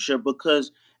future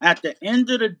because at the end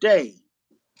of the day,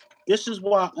 this is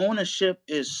why ownership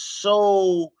is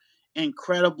so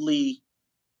incredibly,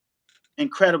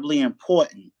 incredibly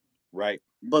important. Right.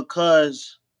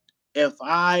 Because if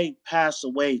I pass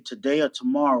away today or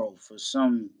tomorrow for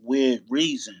some weird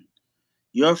reason,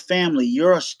 your family,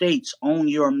 your estates own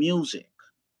your music.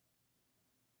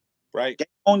 Right. They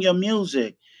own your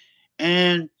music.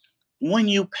 And when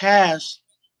you pass,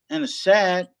 and it's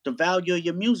sad, the value of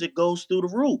your music goes through the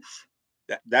roof.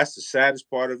 That's the saddest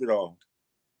part of it all.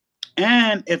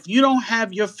 And if you don't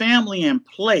have your family in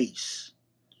place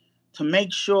to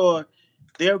make sure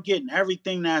they're getting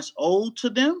everything that's owed to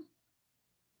them,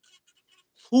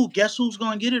 guess who's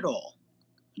gonna get it all?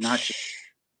 Not you.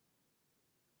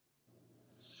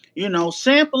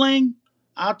 Sampling,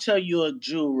 I'll tell you a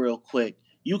Jew real quick.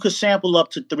 You could sample up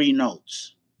to 3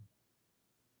 notes.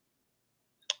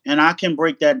 And I can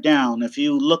break that down. If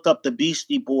you look up the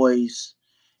Beastie Boys,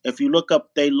 if you look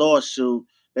up their lawsuit,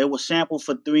 they were sampled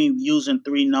for three using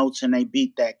 3 notes and they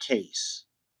beat that case.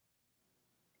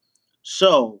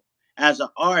 So, as an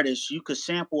artist, you could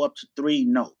sample up to 3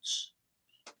 notes.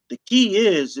 The key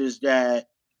is that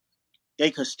they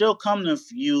could still come to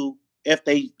you if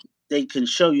they can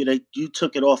show you that you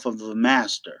took it off of a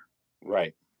master.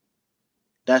 Right.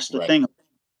 That's the Right. thing.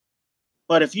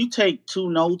 But if you take 2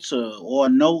 notes or a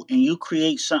note and you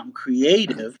create something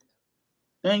creative,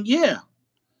 then yeah,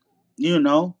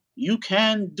 you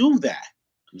can do that.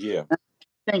 Yeah. I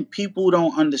think people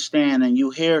don't understand, and you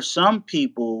hear some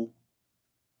people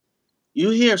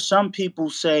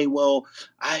say, "Well,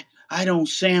 I don't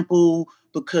sample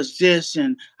because this,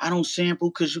 and I don't sample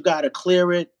because you got to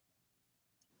clear it."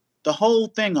 The whole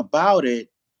thing about it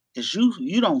is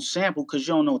you don't sample because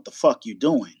you don't know what the fuck you're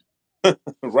doing.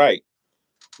 Right.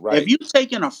 If Right. you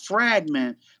taking a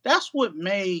fragment, that's what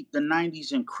made the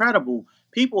 90s incredible.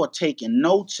 People are taking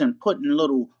notes and putting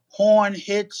little horn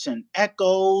hits and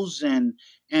echoes and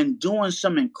doing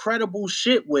some incredible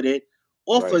shit with it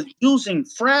off Right. of using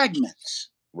fragments.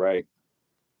 Right.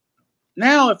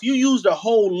 Now, if you use the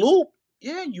whole loop,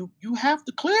 yeah, you have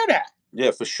to clear that.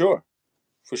 Yeah, for sure.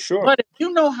 For sure. But if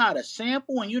you know how to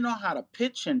sample and you know how to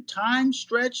pitch and time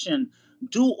stretch and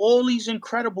do all these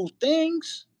incredible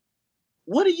things,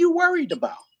 what are you worried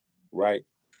about? Right.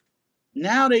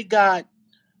 Now they got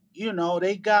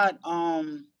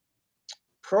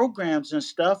programs and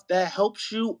stuff that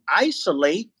helps you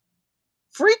isolate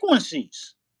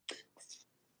frequencies.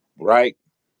 Right.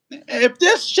 If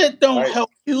this shit don't Right.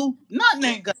 help you, nothing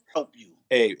ain't gonna help you.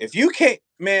 Hey, if you can't,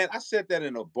 man, I said that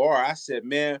in a bar. I said,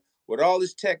 man, with all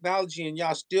this technology and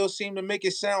y'all still seem to make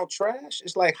it sound trash.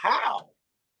 It's like how?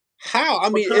 How? I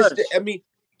mean, Because I mean,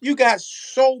 You got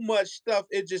so much stuff.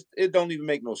 It don't even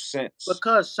make no sense.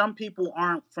 Because some people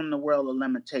aren't from the world of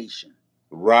limitation.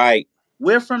 Right.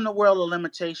 We're from the world of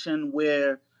limitation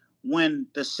where when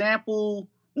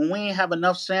when we ain't have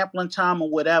enough sampling time or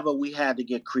whatever, we had to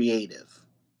get creative.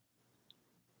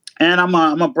 And I'm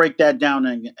gonna break that down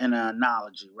in an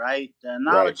analogy, right? The Right.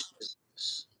 analogy is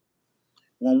this.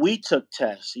 When we took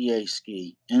tests, EA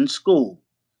ski, in school,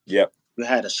 Yep. you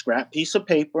had a scrap piece of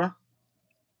paper,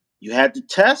 you had the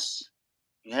test,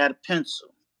 you had a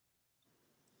pencil.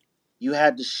 You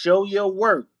had to show your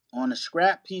work on a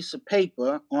scrap piece of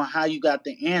paper on how you got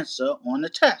the answer on the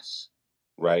test.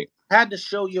 Right. Had to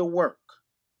show your work.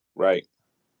 Right.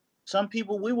 Some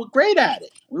people we were great at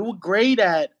it. We were great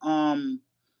at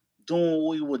doing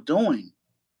what we were doing.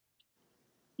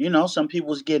 You know, some people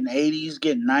was getting 80s,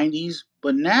 getting 90s,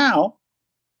 but now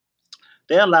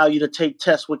they allow you to take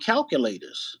tests with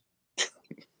calculators.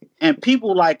 And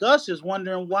people like us is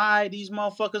wondering why these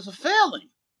motherfuckers are failing.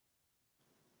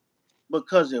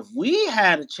 Because if we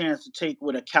had a chance to take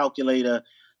with a calculator,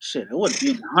 shit, it would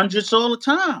be in the hundreds all the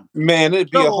time. Man,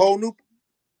 it'd be a So whole new.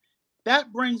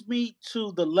 that brings me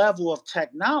to the level of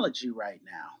technology right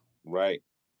now. Right.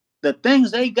 The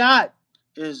things they got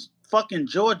is fucking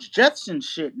George Jetson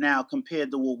shit now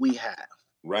compared to what we have.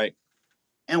 Right.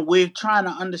 And we're trying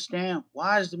to understand,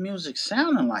 why is the music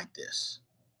sounding like this?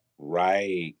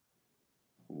 Right.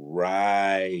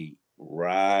 Right.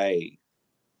 Right.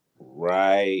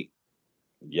 Right.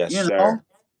 Yes, You know, sir.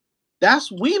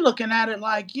 that's we looking at it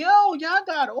like, yo, y'all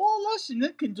got all this and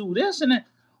it can do this and then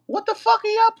what the fuck are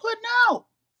y'all putting out?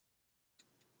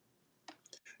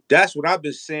 That's what I've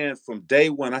been saying from day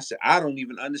one. I said, I don't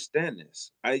even understand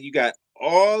this. You got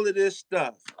all of this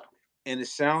stuff, and it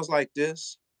sounds like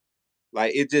this.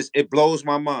 Like it blows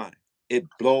my mind. It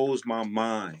blows my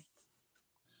mind.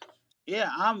 Yeah,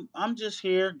 I'm just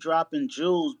here dropping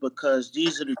jewels because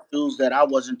these are the jewels that I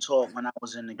wasn't taught when I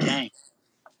was in the game.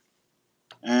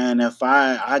 And if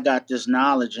I got this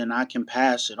knowledge and I can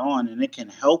pass it on and it can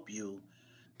help you,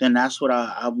 then that's what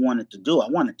I wanted to do. I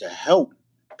wanted to help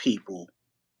people.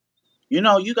 You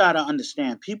know, you got to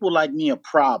understand, people like me are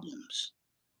problems.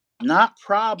 Not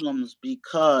problems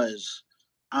because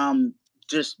I'm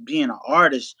just being an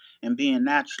artist and being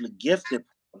naturally gifted.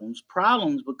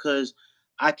 Problems because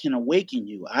I can awaken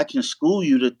you. I can school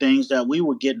you to things that we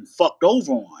were getting fucked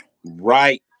over on.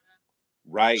 Right.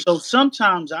 Right. So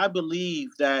sometimes I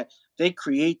believe that they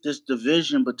create this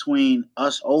division between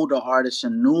us older artists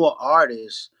and newer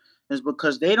artists is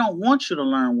because they don't want you to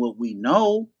learn what we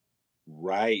know.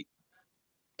 Right.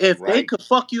 If they Right. could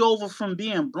fuck you over from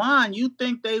being blind, you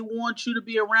think they want you to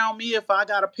be around me if I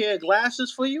got a pair of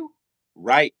glasses for you?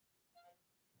 Right.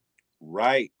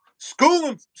 Right. School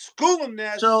them,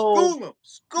 Nash. So, you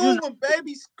School know, them,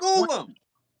 baby, school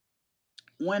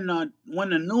when them. when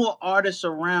the newer artists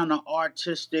around the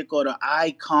artistic or the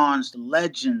icons, the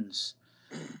legends,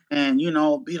 and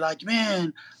be like,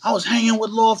 man, I was hanging with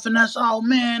Lord Finesse, oh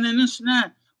man, and this and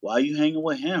that. Why are you hanging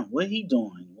with him? What he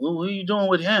doing? What are you doing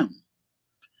with him?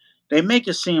 They make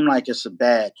it seem like it's a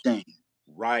bad thing.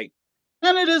 Right.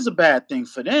 And it is a bad thing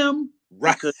for them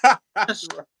Right. because it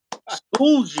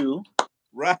schools you.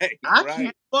 Right. I Right.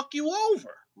 can't fuck you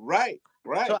over. Right. So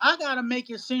Right. I gotta make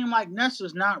it seem like Ness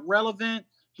is not relevant.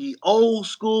 He old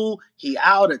school. He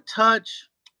out of touch.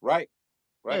 Right.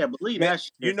 Right. Yeah, believe Man, that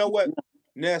shit. you If know you what? want.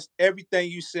 Ness, everything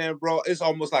you saying, bro, it's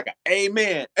almost like an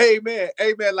amen. Amen.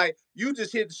 Amen. Like you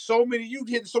hit so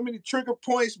many trigger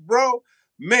points, bro.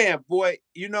 Man, boy,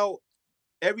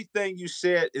 everything you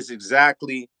said is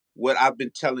exactly what I've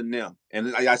been telling them.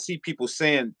 And I see people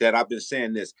saying that I've been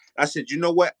saying this. I said, you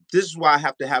know what? This is why I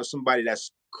have to have somebody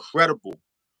that's credible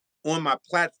on my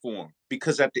platform.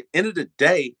 Because at the end of the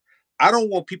day, I don't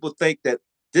want people to think that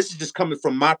this is just coming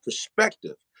from my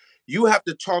perspective. You have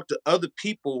to talk to other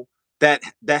people that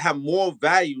have moral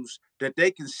values that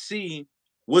they can see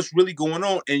what's really going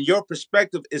on. And your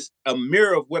perspective is a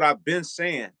mirror of what I've been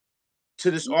saying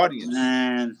to this Look, audience.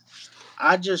 man,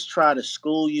 I just try to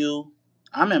school you.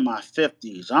 I'm in my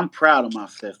 50s. I'm proud of my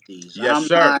 50s. Yes, I'm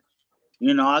sir.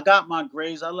 not, I got my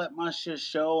grades. I let my shit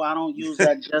show. I don't use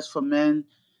that just for men.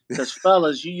 Because,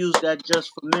 fellas, you use that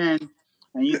just for men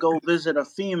and you go visit a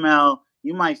female,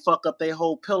 you might fuck up their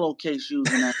whole pillowcase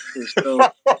using that shit. So,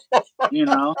 you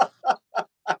know.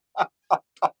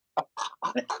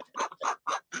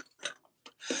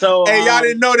 So, Hey, y'all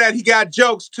didn't know that he got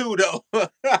jokes too, though.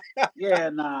 yeah,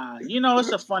 nah.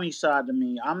 It's a funny side to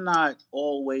me. I'm not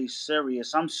always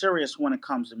serious. I'm serious when it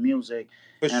comes to music,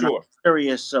 For and I'm sure.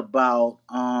 serious about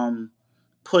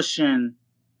pushing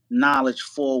knowledge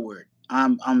forward.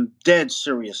 I'm dead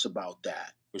serious about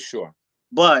that. For sure.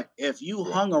 But if you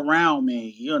Right. hung around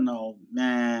me,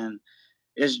 man,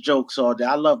 it's jokes all day.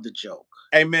 I love the joke.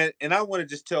 Hey man, and I want to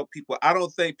just tell people, I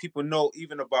don't think people know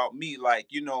even about me. Like,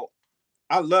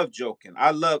 I love joking.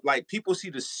 I love, like, people see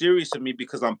the serious of me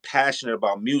because I'm passionate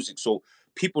about music. So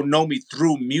people know me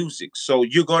through music. So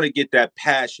you're going to get that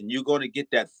passion. You're going to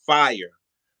get that fire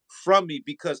from me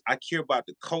because I care about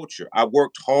the culture. I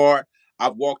worked hard.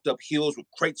 I've walked up hills with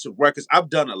crates of records. I've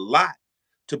done a lot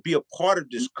to be a part of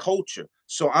this culture.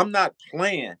 So I'm not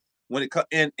playing when it comes,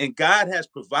 and God has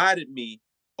provided me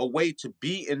a way to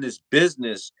be in this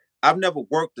business. I've never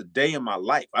worked a day in my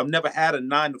life. I've never had a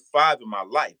 9 to 5 in my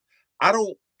life. I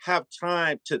don't have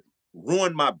time to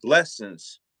ruin my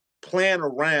blessings playing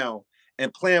around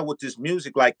and playing with this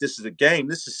music like this is a game.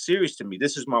 This is serious to me.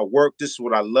 This is my work. This is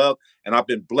what I love. And I've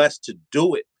been blessed to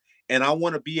do it. And I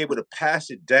want to be able to pass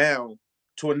it down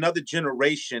to another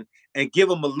generation and give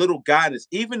them a little guidance.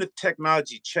 Even if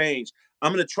technology change,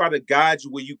 I'm going to try to guide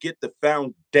you where you get the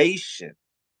foundation.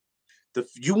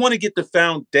 You want to get the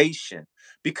foundation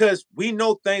because we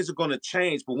know things are going to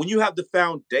change, but when you have the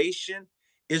foundation,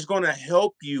 it's going to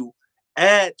help you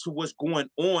add to what's going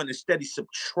on instead of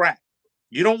subtract.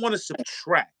 You don't want to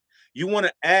subtract. You want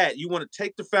to add. You want to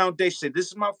take the foundation, say, this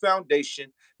is my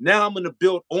foundation. Now I'm going to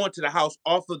build onto the house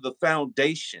off of the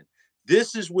foundation.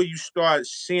 This is where you start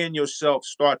seeing yourself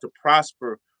start to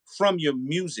prosper from your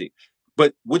music.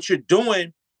 But what you're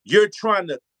doing, you're trying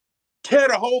to tear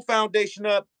the whole foundation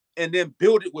up and then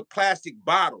build it with plastic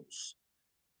bottles.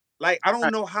 Like, I don't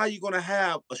Right. know how you're gonna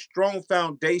have a strong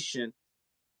foundation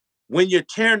when you're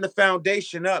tearing the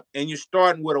foundation up and you're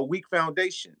starting with a weak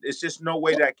foundation. It's just no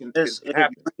way Well, that can it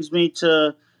happen. brings me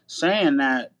to saying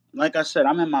that, like I said,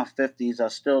 I'm in my 50s. I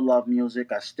still love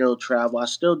music. I still travel. I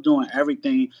still doing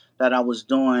everything that I was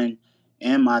doing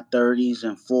in my 30s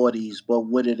and 40s. But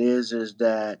what it is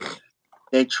that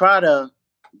they try to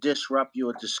disrupt you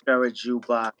or discourage you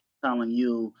by telling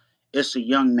you it's a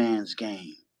young man's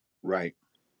game. Right.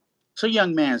 It's a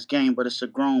young man's game, but it's a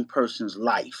grown person's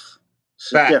life.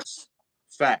 It's a difference.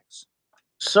 Facts. Facts.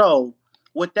 So,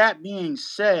 with that being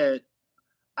said,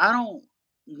 I don't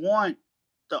want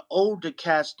the older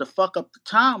cats to fuck up the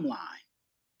timeline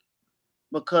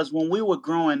because when we were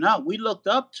growing up, we looked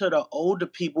up to the older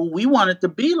people. We wanted to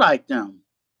be like them.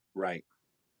 Right.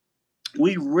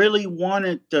 We really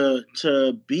wanted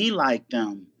to be like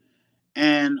them.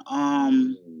 And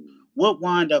what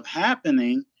wound up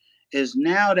happening is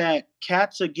now that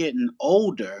cats are getting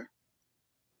older,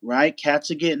 right?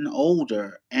 Cats are getting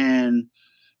older and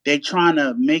they trying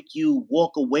to make you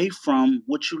walk away from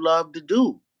what you love to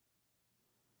do.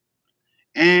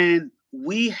 And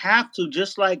we have to,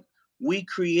 just like we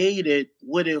created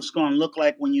what it's going to look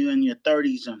like when you're in your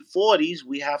 30s and 40s,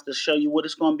 we have to show you what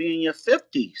it's going to be in your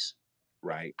 50s.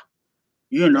 Right.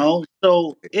 You Right. know,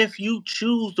 so if you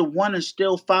choose to want to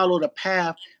still follow the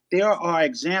path, there are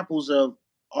examples of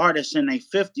artists in their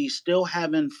 50s still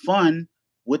having fun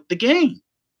with the game.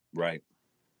 Right.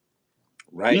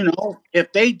 You Right. know,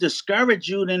 if they discourage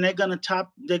you, then they're gonna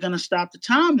stop the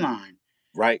timeline.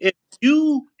 Right. If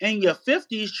you in your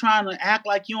 50s trying to act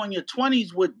like you in your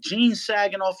 20s with jeans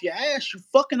sagging off your ass, you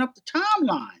fucking up the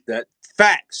timeline. That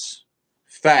facts.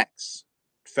 Facts.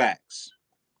 Facts.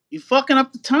 You fucking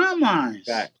up the timelines.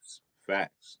 Facts.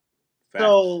 Facts. Facts.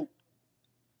 So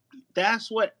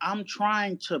that's what I'm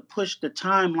trying to push the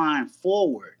timeline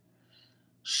forward.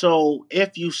 So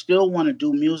if you still want to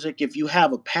do music, if you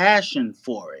have a passion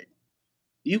for it,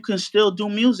 you can still do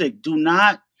music. Do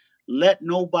not let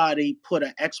nobody put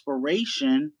an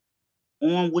expiration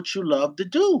on what you love to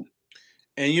do.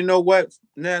 And you know what,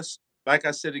 Ness? Like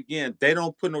I said again, they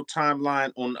don't put no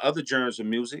timeline on other genres of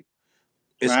music.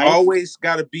 It's Right? always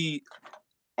got to be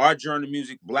our genre of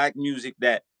music, black music,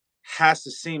 that has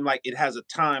to seem like it has a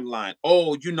timeline.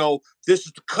 Oh, this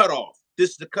is the cutoff.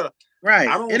 This is the cutoff. I Right.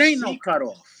 It don't ain't no see.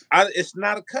 cutoff. It's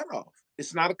not a cutoff.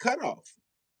 It's not a cutoff.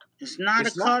 It's not a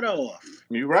It's not. cutoff.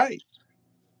 You're right.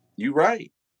 You're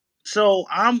right. So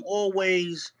I'm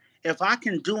always, if I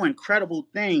can do incredible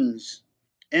things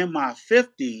in my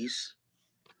 50s,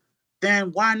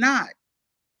 then why not?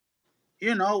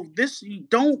 You know, this you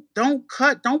don't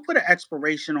put an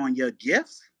expiration on your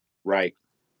gift. Right.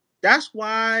 That's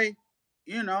why,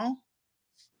 you know,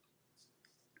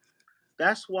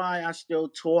 that's why I still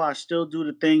tour. I still do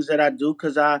the things that I do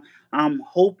because I'm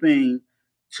hoping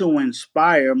to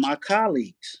inspire my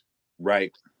colleagues.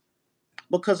 Right.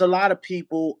 Because a lot of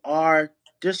people are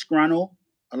disgruntled.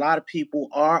 A lot of people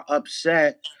are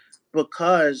upset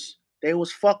because they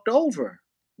was fucked over.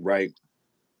 Right.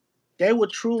 They were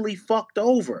truly fucked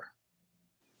over.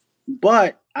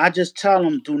 But I just tell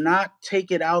them, do not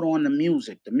take it out on the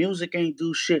music. The music ain't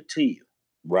do shit to you.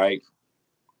 Right.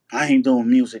 I ain't doing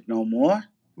music no more.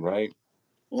 Right.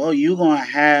 Well, you gonna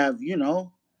have, you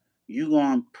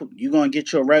gonna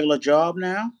get your regular job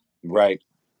now. Right.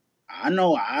 I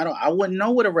know I wouldn't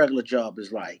know what a regular job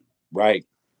is like. Right.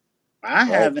 I Right.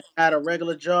 haven't had a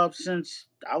regular job since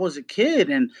I was a kid,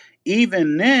 and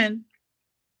even then,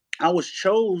 I was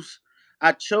chose.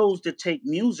 I chose to take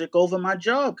music over my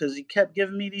job because he kept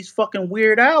giving me these fucking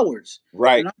weird hours. And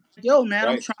Right. I'm like, yo, man,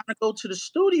 I'm Right. trying to go to the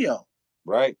studio.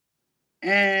 Right.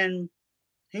 And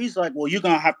he's like, well, you're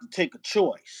gonna have to take a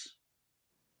choice.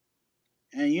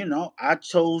 And I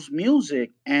chose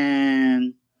music,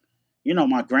 and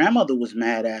my grandmother was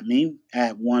mad at me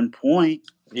at one point.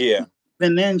 Yeah.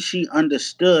 And then she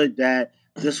understood that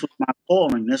this was my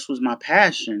calling, this was my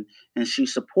passion, and she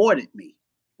supported me.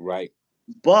 Right.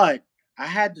 But I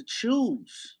had to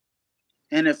choose.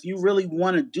 And if you really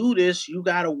want to do this, you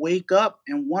got to wake up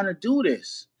and want to do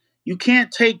this. You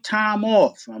can't take time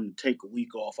off. I'm going to take a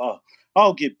week off.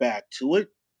 I'll get back to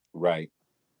it. Right.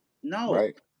 No.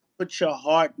 Right. Put your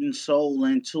heart and soul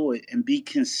into it and be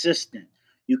consistent.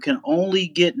 You can only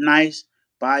get nice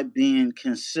by being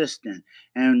consistent,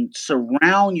 and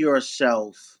surround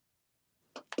yourself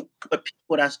with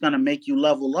people that's going to make you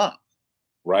level up.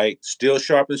 Right. Still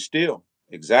sharp and steel.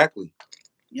 Exactly.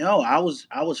 I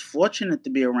was fortunate to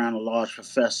be around a large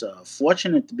professor,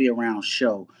 fortunate to be around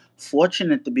show,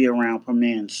 fortunate to be around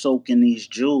Premier and soaking these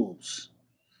jewels,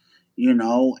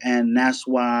 and that's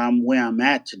why I'm where I'm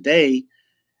at today.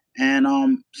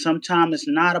 And sometimes it's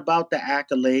not about the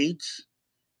accolades.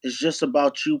 It's just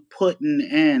about you putting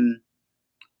in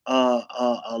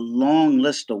a long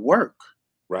list of work.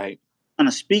 Right.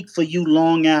 Gonna speak for you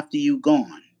long after you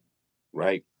gone.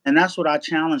 Right. And that's what I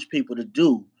challenge people to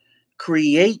do.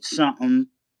 Create something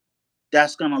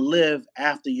that's gonna live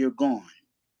after you're gone.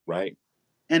 Right.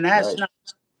 And that's Right. not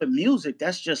with music,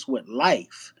 that's just with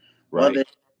life. Whether Right.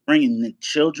 it's bringing the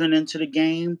children into the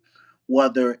game,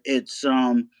 whether it's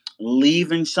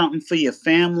leaving something for your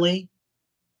family,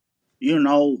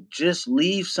 just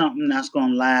leave something that's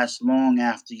gonna last long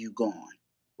after you're gone.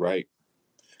 Right.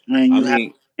 And I you have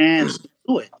mean, a chance to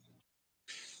do it.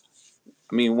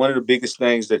 one of the biggest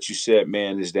things that you said,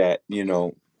 man, is that,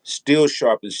 still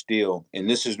sharp and steel. And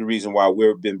this is the reason why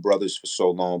we've been brothers for so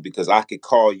long, because I could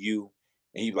call you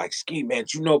and you like, Ski, man,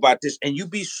 you know about this. And you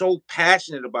be so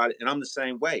passionate about it. And I'm the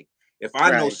same way. If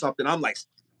I know Right, something, I'm like,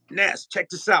 Ness, check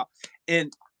this out.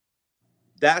 And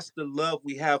that's the love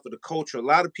we have for the culture. A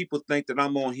lot of people think that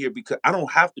I'm on here because I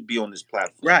don't have to be on this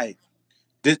platform. right,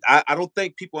 I don't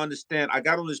think people understand. I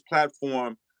got on this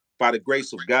platform by the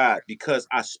grace of God because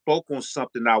I spoke on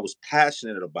something I was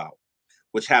passionate about,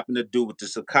 which happened to do with the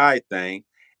Sakai thing.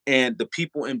 And the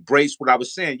people embraced what I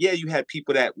was saying. Yeah, you had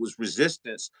people that was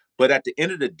resistance, but at the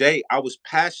end of the day, I was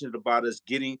passionate about us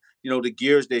getting, the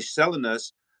gears they're selling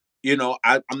us.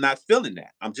 I'm not feeling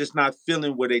that. I'm just not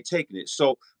feeling where they're taking it.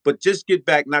 So, but just get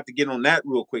back, not to get on that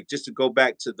real quick, just to go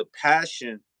back to the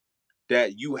passion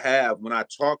that you have when I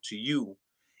talk to you,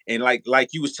 and like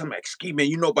you was telling me, like, Ski, man,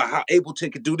 you know about how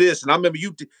Ableton could do this, and I remember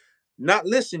not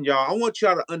listen, y'all. I want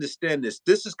y'all to understand this.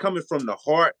 This is coming from the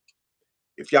heart.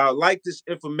 If y'all like this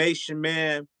information,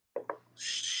 man,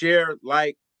 share,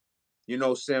 like,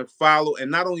 saying follow,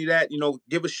 and not only that,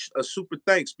 give us a super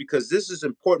thanks, because this is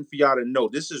important for y'all to know.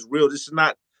 This is real. This is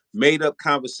not made up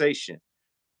conversation.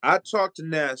 I talked to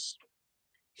Ness.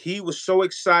 He was so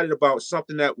excited about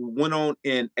something that went on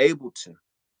in Ableton,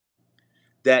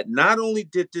 that not only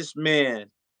did this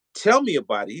man tell me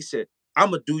about it, he said,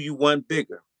 I'm gonna do you one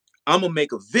bigger. I'm gonna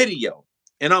make a video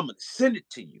and I'm gonna send it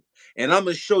to you. And I'm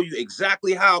gonna show you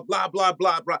exactly how blah, blah,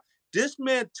 blah, blah. This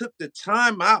man took the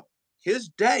time out, his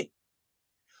day,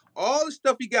 all the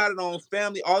stuff he got it on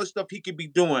family, all the stuff he could be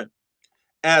doing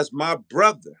as my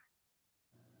brother,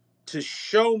 to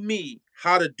show me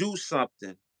how to do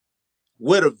something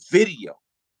with a video,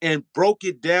 and broke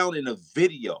it down in a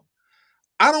video.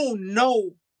 I don't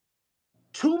know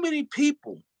too many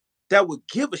people that would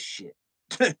give a shit.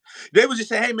 They would just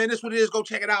say, hey man, this is what it is. Go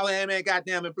check it out. Hey man,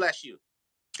 goddamn it, bless you.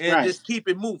 And right. just keep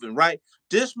it moving, right?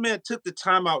 This man took the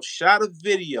time out, shot a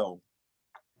video,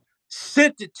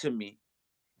 sent it to me,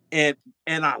 and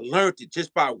I learned it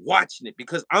just by watching it,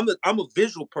 because I'm a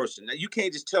visual person. You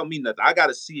can't just tell me nothing. I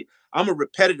gotta see it. I'm a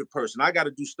repetitive person. I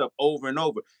gotta do stuff over and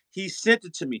over. He sent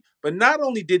it to me. But not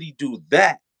only did he do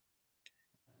that,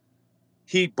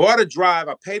 he bought a drive.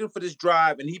 I paid him for this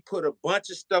drive, and he put a bunch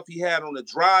of stuff he had on the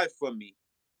drive for me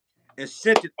and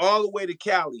sent it all the way to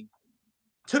Cali.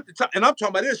 Took the time, and I'm talking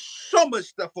about, there's so much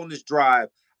stuff on this drive.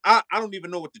 I don't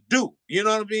even know what to do. You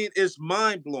know what I mean? It's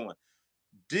mind blowing.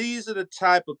 these are the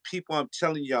type of people I'm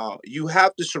telling y'all. You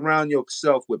have to surround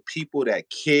yourself with people that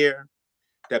care,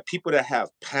 that people that have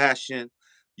passion.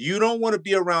 You don't want to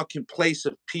be around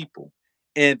complacent people.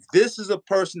 And this is a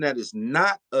person that is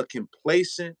not a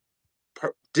complacent.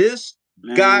 This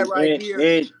guy Man, right it here.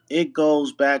 it it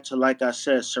goes back to, like I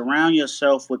said, surround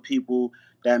yourself with people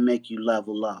that make you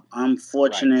level up. I'm Right.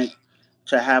 fortunate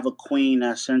to have a queen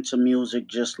that's into music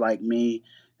just like me,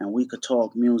 and we could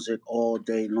talk music all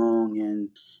day long. And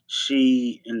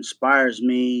she inspires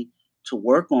me to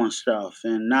work on stuff,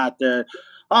 and not that,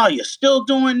 oh, you're still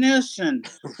doing this, and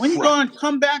when you Right. going to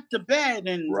come back to bed,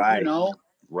 and Right. you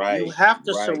Right. have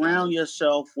to Right. surround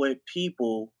yourself with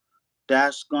people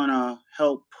that's gonna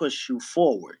help push you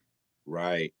forward,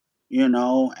 Right. and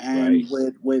Right.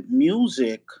 with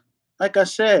music, like I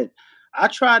said, I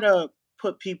try to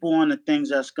put people on the things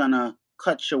that's gonna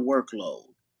cut your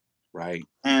workload. Right.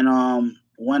 And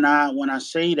when I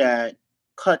say that,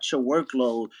 cut your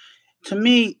workload, to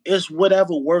me it's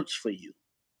whatever works for you.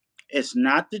 It's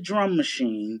not the drum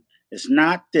machine, it's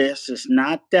not this, it's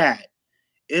not that.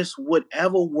 It's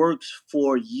whatever works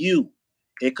for you.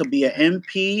 It could be an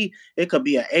MP, it could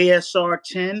be an ASR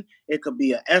 10, it could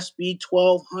be a SB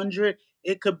 1200,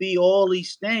 it could be all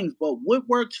these things, but what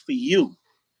works for you?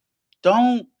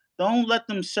 Don't don't let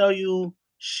them sell you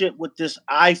shit with this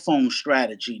iPhone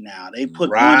strategy now. They put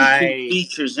one or two Right.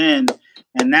 features in,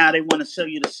 and now they want to sell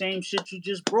you the same shit you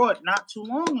just brought not too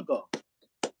long ago.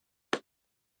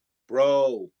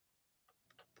 Bro.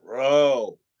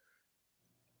 Bro.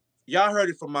 Y'all heard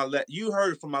it from you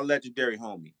heard it from my legendary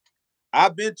homie.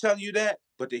 I've been telling you that,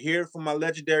 but to hear it from my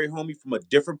legendary homie from a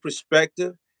different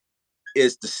perspective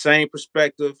is the same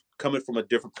perspective coming from a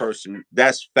different person.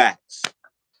 That's facts. Right.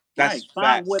 That's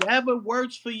Find facts. whatever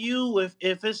works for you.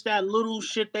 If it's that little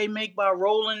shit they make by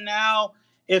rolling now,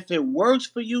 if it works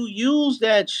for you, use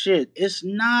that shit. It's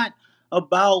not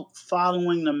about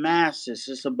following the masses.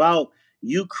 It's about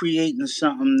you creating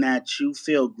something that you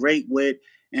feel great with,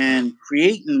 and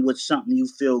creating with something you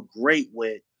feel great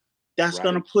with. That's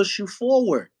gonna Right. push you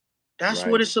forward. That's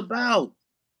what Right. it's about.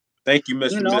 Thank you,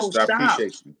 Mr. Mister. I Stop.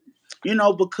 appreciate you.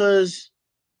 Because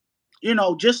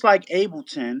just like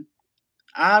Ableton,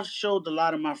 I've showed a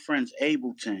lot of my friends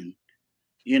Ableton,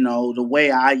 the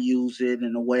way I use it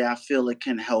and the way I feel it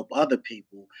can help other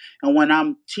people. And when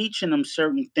I'm teaching them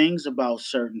certain things about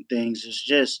certain things, it's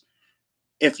just,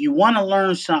 if you want to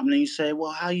learn something and you say,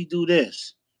 well, how you do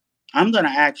this? I'm going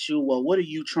to ask you, well, what are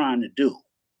you trying to do?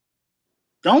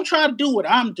 Don't try to do what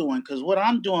I'm doing, because what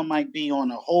I'm doing might be on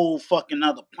a whole fucking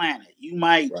other planet. You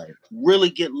might Right.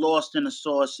 really get lost in the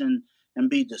sauce and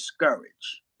be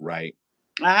discouraged. Right.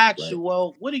 I ask you, Right.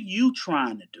 well, what are you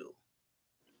trying to do?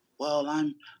 Well,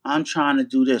 I'm trying to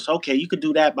do this. Okay, you could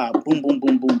do that by boom, boom,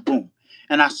 boom, boom, boom.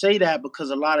 And I say that because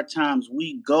a lot of times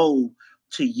we go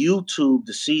to YouTube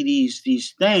to see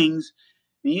these things,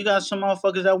 and you got some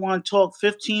motherfuckers that want to talk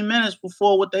 15 minutes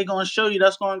before what they gonna show you.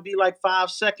 That's gonna be like 5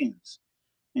 seconds.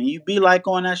 And you be like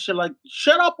on that shit like,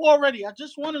 shut up already. I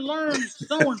just want to learn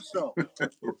so and so.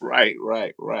 Right.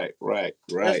 Right. Right. Right.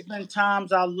 There's Right. been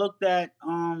times I looked at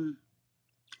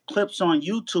clips on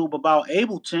YouTube about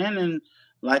Ableton, and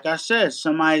like I said,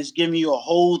 somebody's giving you a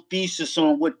whole thesis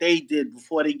on what they did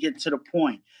before they get to the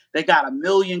point. They got a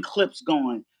million clips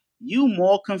going. You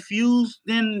more confused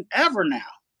than ever now.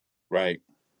 Right.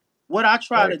 What I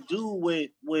try Right. to do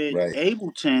with Right.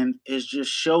 Ableton is just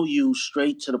show you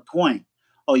straight to the point.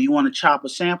 Oh, you want to chop a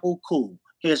sample? Cool.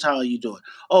 Here's how you do it.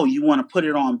 Oh, you want to put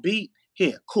it on beat?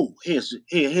 Here, cool. Here's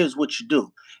what you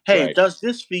do. Hey, it Right. does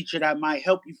this feature that might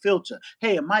help you filter.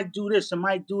 Hey, it might do this. It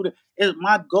might do that.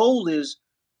 My goal is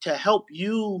to help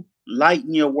you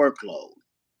lighten your workload.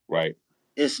 Right.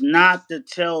 It's not to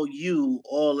tell you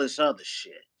all this other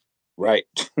shit. Right.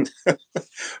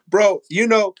 Bro,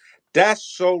 that's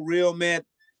so real, man.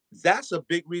 That's a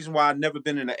big reason why I've never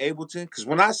been in an Ableton. Because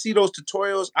when I see those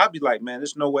tutorials, I'll be like, man,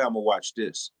 there's no way I'm gonna watch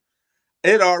this.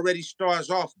 It already starts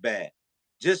off bad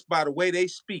just by the way they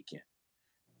speaking.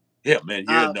 Yeah, man,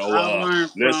 I've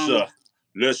learned let's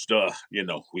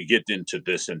from we get into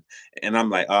this and I'm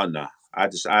like, oh no. I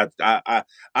just I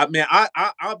man,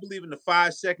 I believe in the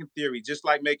 5 second theory, just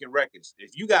like making records.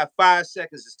 If you got 5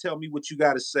 seconds to tell me what you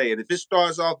gotta say, and if it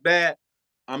starts off bad,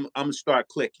 I'm gonna start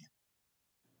clicking.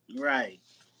 right.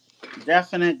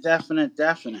 Definite.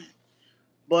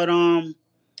 But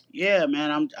yeah,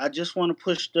 man, I just want to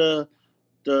push the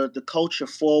culture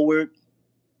forward.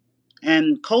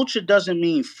 And culture doesn't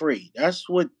mean free. That's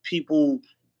what people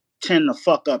tend to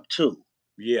fuck up too.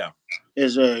 Yeah.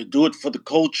 Is do it for the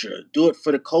culture, do it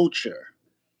for the culture.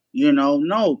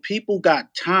 No, people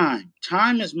got time.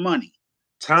 Time is money.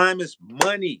 Time is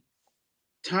money.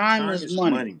 Time Time is is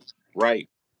money. money. Right.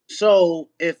 So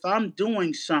if I'm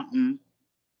doing something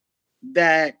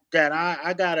that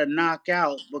I gotta knock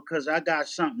out because I got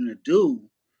something to do,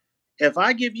 if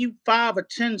I give you 5 or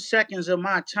 10 seconds of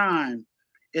my time,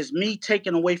 it's me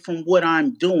taking away from what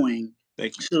I'm doing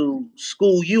Thank you. to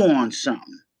school you on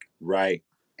something. Right.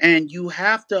 And you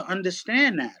have to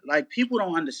understand that. Like people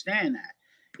don't understand that.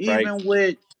 Right.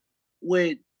 Even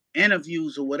with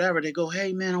interviews or whatever, they go,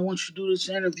 "Hey man, I want you to do this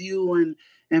interview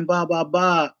and blah blah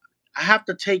blah." I have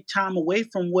to take time away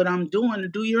from what I'm doing to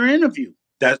do your interview.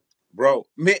 That's bro,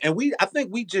 man, and I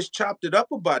think we just chopped it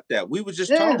up about that. We were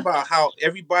just talking Yeah, about how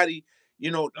everybody,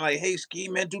 like, hey, Ski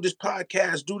man, do this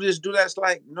podcast, do this, do that. It's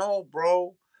like, no,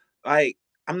 bro. Like,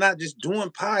 I'm not just doing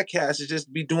podcasts, it's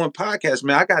just be doing podcasts,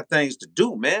 man. I got things to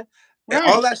do, man. And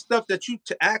all right. that stuff that you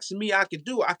to asking me I could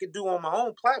do on my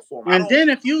own platform. I And don't then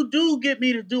if you do get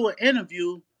me to do an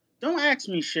interview, don't ask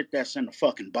me shit that's in the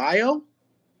fucking bio.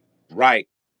 right,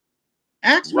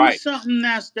 Ask me right, something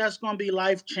that's gonna be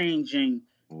life changing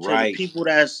to the right, people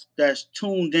that's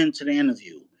tuned into the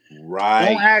interview. Don't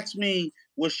right. ask me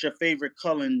what's your favorite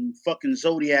color and fucking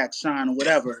zodiac sign or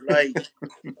whatever. Like,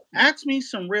 ask me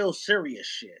some real serious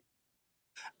shit.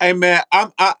 Hey man,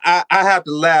 I have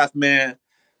to laugh, man.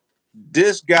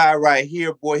 This guy right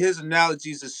here, boy, his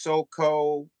analogies are so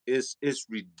cold. It's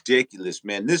ridiculous,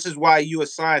 man. This is why you a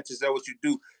scientist. That's what you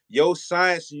do. Your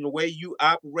science and the way you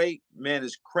operate, man,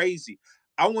 is crazy.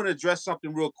 I want to address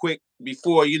something real quick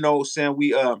before saying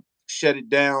we shut it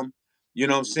down. You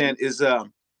know what I'm saying? Is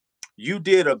you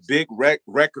did a big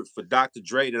record for Dr.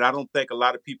 Dre that I don't think a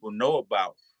lot of people know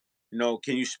about.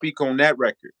 Can you speak on that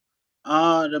record?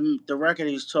 The record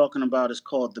he's talking about is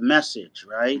called "The Message,"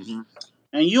 right? Hmm.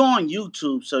 And you on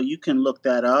YouTube, so you can look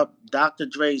that up. Dr.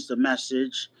 Dre's "The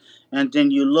Message," and then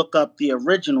you look up the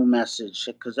original message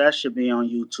because that should be on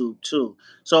YouTube too.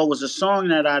 So it was a song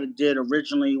that I did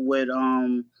originally with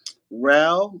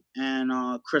Rel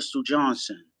and Crystal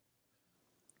Johnson,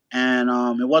 and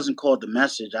it wasn't called "The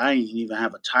Message." I didn't even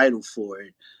have a title for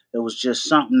it. It was just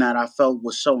something that I felt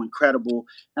was so incredible,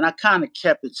 and I kind of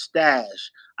kept it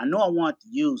stashed. I know I wanted to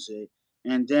use it,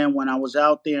 and then when I was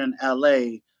out there in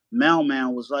LA,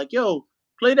 Mailman was like, "Yo,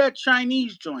 play that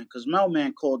Chinese joint," because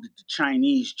Mailman called it the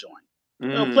Chinese joint.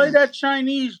 Yo, play Mm, that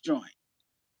Chinese joint.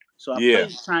 So I yeah, played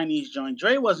the Chinese joint.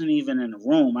 Dre wasn't even in the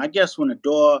room. I guess when the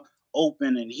door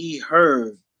opened and he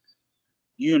heard,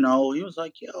 he was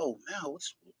like, "Yo, man, what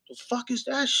the fuck is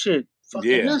that shit? Fucking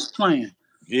yeah, Nest playing."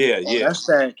 yeah, Oh, yeah,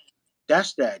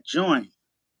 that's that joint.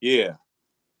 yeah.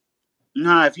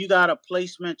 Nah, if you got a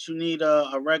placement, you need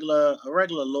a regular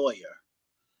lawyer.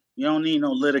 You don't need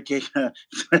no litigator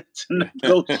to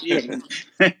negotiate.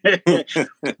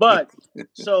 But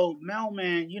so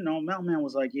Mailman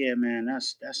was like, "Yeah, man,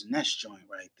 that's Nest joint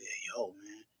right there, yo,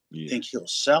 man. You Yeah, think he'll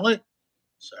sell it?"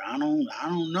 So I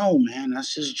don't know, man.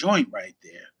 That's his joint right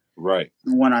there. right.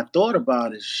 And when I thought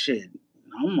about it, shit,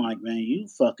 I'm like, man, you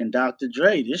fucking Dr.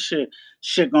 Dre. This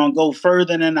shit gonna go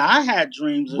further than I had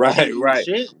dreams of Right, taking right,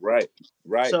 shit. right,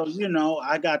 right. So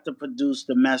I got to produce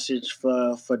the message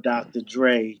for Dr.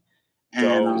 Dre,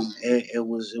 and Dope. it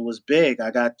was big.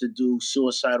 I got to do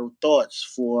suicidal thoughts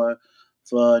for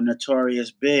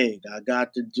Notorious Big. I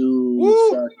got to do Woo!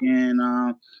 fucking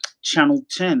Channel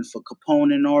 10 for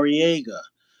Capone and Noriega.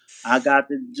 I got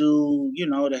to do,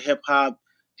 the hip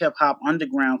hop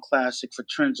underground classic for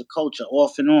Trends of Culture,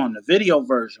 off and on, the video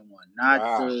version one, not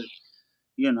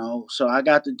Wow, so I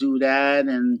got to do that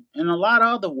and a lot of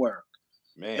other work.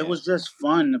 It man. was just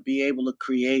fun to be able to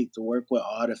create, to work with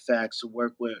artifacts, to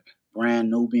work with brand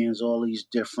Nubians, all these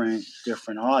different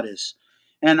artists.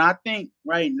 And I think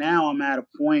right now I'm at a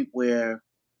point where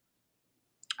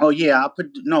oh yeah, I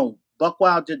put no Buck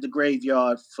Wild did the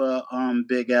graveyard for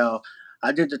Big L.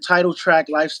 I did the title track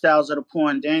 "Lifestyles of the Poor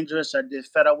and Dangerous." I did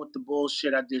 "Fed Up with the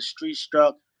Bullshit." I did "Street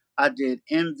Struck." I did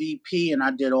MVP, and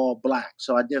I did "All Black."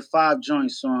 So I did 5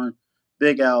 joints on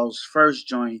Big L's first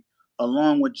joint,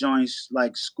 along with joints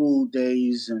like "School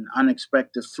Days" and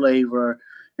 "Unexpected Flavor."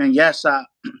 And yes,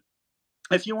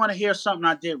 if you want to hear something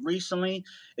I did recently,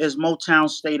 is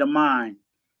Motown "State of Mind,"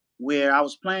 where I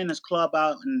was playing this club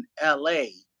out in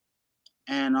L.A.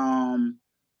 and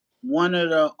one of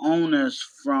the owners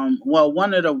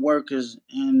one of the workers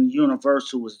in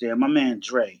Universal was there. My man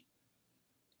Dre.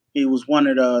 He was one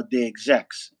of the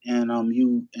execs and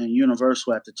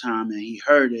Universal at the time, and he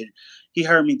heard it. He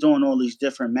heard me doing all these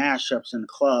different mashups in the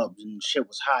clubs, and shit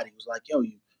was hot. He was like, "Yo,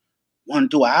 you want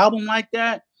to do an album like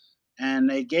that?" And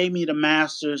they gave me the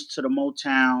masters to the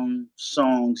Motown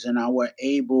songs, and I were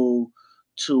able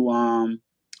to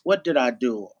what did I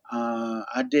do?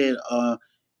 I did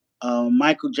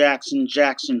Michael Jackson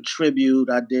tribute.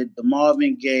 I did the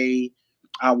Marvin Gaye,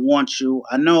 I Want You.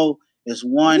 I know it's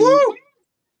one. Woo!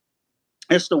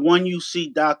 It's the one you see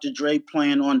Dr. Dre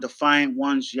playing on Defiant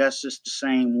Ones. Yes, it's the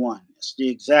same one. It's the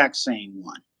exact same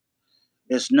one.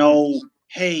 It's no,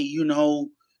 hey,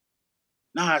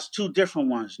 nah, it's two different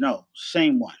ones. No,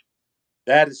 same one.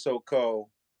 That is so cold.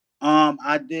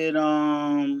 I did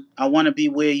I Wanna Be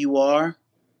Where You Are.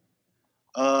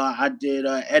 I did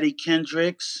Eddie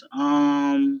Kendricks,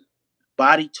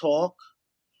 Body Talk.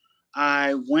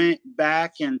 I went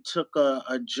back and took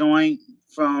a joint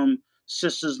from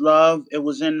Sisters Love. It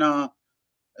was in the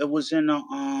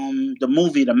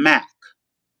movie The Mac.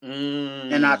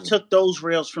 And I Mm. took those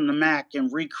rails from the Mac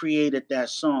and recreated that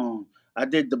song. I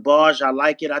did the Barge. I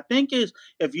like it. I think it's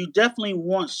if you definitely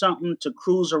want something to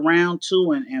cruise around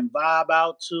to and vibe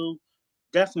out to,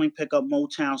 definitely pick up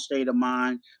Motown State of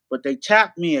Mind. But they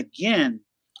tapped me again,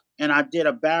 and I did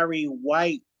a Barry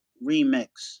White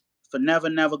remix for Never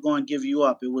Never Gonna Give You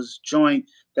Up. It was a joint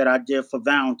that I did for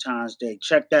Valentine's Day.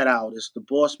 Check that out. It's the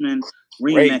Bossman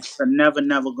remix Crazy. for Never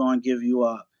Never Gonna Give You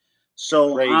Up.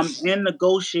 So I'm Crazy. in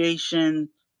negotiation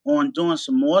on doing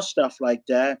some more stuff like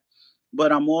that,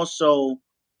 but I'm also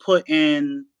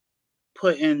putting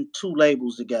putting two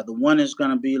labels together. One is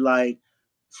gonna be like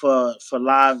for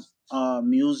live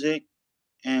music,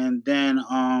 and then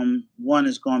one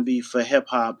is going to be for hip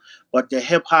hop. But the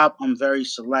hip hop, I'm very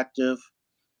selective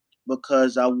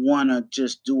because I want to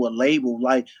just do a label.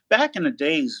 Like back in the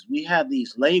days, we had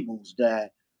these labels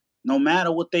that no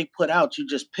matter what they put out, you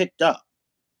just picked up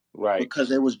Right.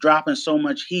 because it was dropping so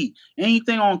much heat.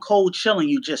 Anything on Cold Chilling,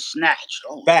 you just snatched.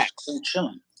 Oh, that's Facts. Cold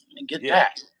Chilling. Let me get Yeah.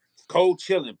 that. Cold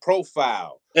chilling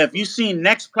profile. If you seen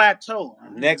Next Plateau,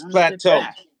 Next let me get plateau.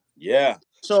 that. Yeah.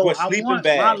 So What sleeping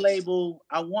bags?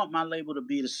 I want my label to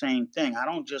be the same thing. I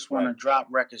don't just want Right. to drop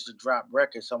records to drop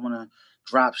records. I want to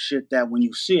drop shit that when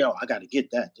you see, oh, I got to get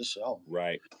that.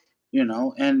 Right.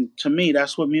 And to me,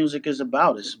 that's what music is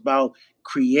about. It's about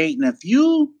creating. If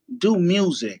you do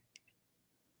music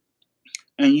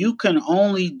and you can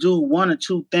only do one or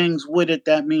two things with it,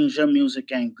 that means your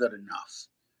music ain't good enough.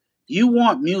 You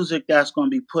want music that's going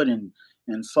to be put in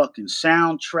fucking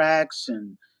soundtracks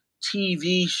and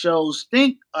TV shows.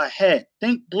 Think ahead.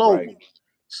 Think Right. global.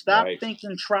 Stop Right.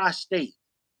 thinking tri-state.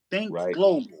 Think Right.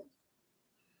 global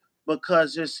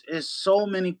because it's so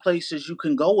many places you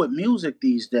can go with music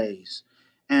these days.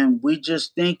 And we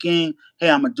just thinking, hey,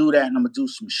 I'm gonna do that and I'm gonna do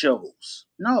some shows.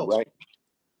 No, Right.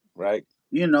 Right.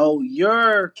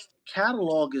 your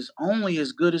catalog is only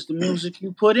as good as the music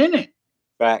you put in it.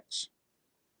 Facts.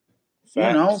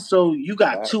 Facts. So you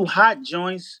got two Facts. hot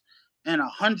joints and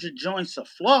 100 joints of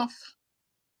fluff.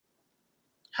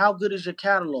 How good is your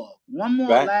catalog? One more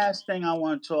Facts. last thing I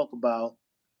want to talk about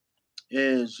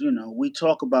is, we was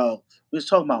talking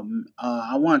about,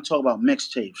 I want to talk about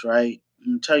mixtapes, right? Let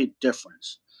me tell you the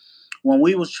difference. When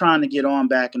we was trying to get on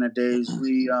back in the days,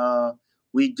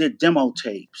 we did demo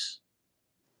tapes.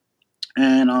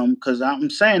 And because I'm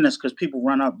saying this because people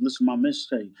run up, listen to my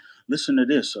mixtape, listen to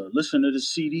this, or listen to this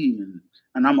CD, and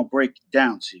I'm gonna break it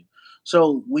down to you.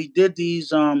 So we did these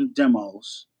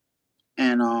demos,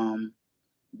 and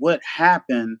what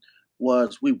happened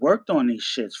was we worked on these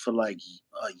shits for like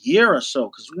a year or so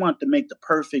because we wanted to make the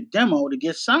perfect demo to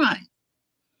get signed.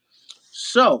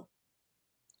 So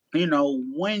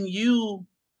when you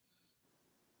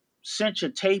sent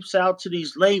your tapes out to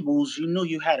these labels, you knew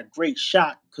you had a great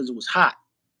shot because it was hot.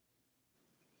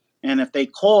 And if they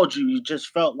called you, you just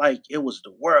felt like it was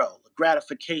the world. The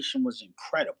gratification was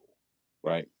incredible.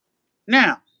 Right.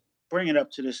 Now, bring it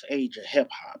up to this age of hip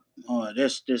hop.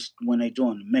 This when they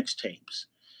doing the mixtapes.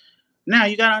 Now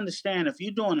you gotta understand if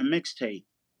you're doing a mixtape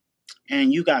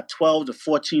and you got 12 to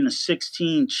 14 to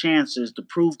 16 chances to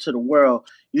prove to the world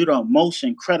you're the most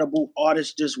incredible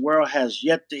artist this world has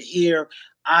yet to hear.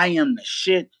 I am the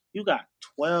shit. You got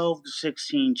 12 to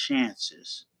 16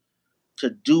 chances to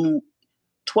do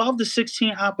 12 to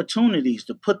 16 opportunities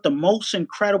to put the most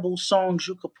incredible songs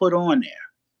you could put on there.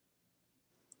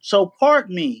 So,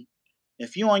 pardon me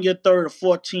if you're on your third or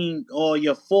 14 or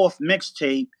your fourth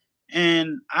mixtape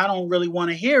and I don't really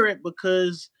want to hear it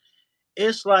because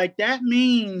it's like that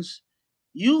means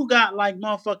you got like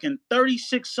motherfucking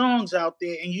 36 songs out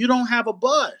there and you don't have a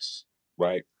buzz.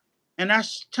 Right. And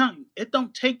that's telling you, it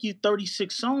don't take you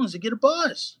 36 songs to get a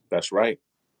buzz. That's right.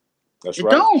 That's It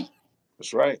right. don't.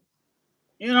 That's right.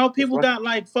 That's People right. got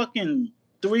like fucking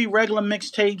three regular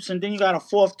mixtapes and then you got a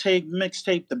fourth tape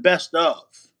mixtape, the best of.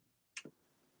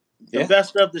 The Yeah.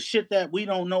 best of the shit that we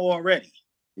don't know already.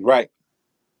 Right.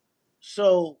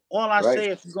 So all I Right. say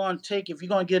if you're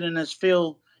gonna get in this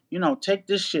field, take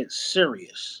this shit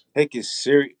serious. Take it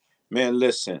serious, man.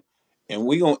 Listen, and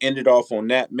we gonna end it off on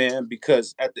that, man,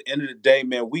 because at the end of the day,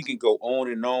 man, we can go on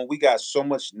and on. We got so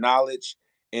much knowledge,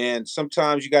 and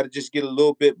sometimes you got to just get a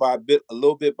little bit by a bit, a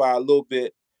little bit by a little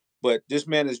bit. But this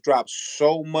man has dropped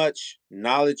so much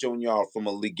knowledge on y'all, from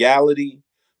a legality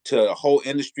to the whole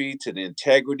industry to the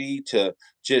integrity to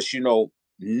just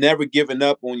never giving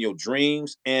up on your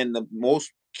dreams. And the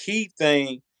most key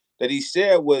thing that he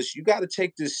said was, you got to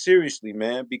take this seriously,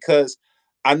 man, because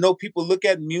I know people look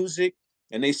at music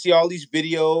and they see all these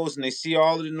videos and they see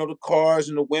all of the cars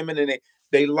and the women, and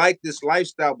they like this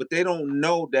lifestyle, but they don't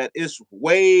know that it's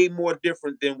way more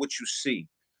different than what you see.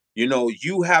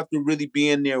 You have to really be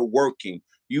in there working.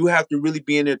 You have to really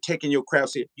be in there taking your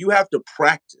craft. You have to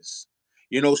practice.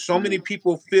 So many Right.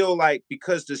 people feel like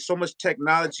because there's so much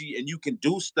technology and you can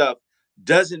do stuff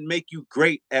doesn't make you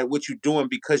great at what you're doing,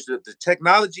 because the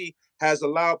technology has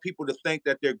allowed people to think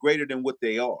that they're greater than what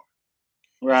they are.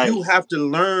 You Right. have to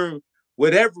learn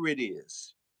whatever it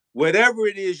is. Whatever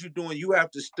it is you're doing, you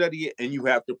have to study it and you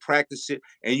have to practice it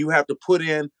and you have to put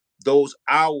in those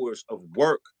hours of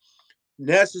work.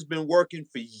 Ness has been working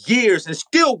for years and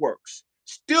still works.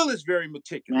 Still is very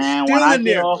meticulous. Man, when Still I in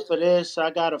get there. off of this, I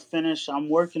gotta finish. I'm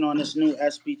working on this new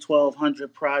SB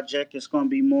 1200 project. It's gonna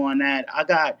be more on that. I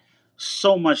got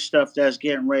so much stuff that's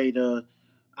getting ready to.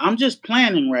 I'm just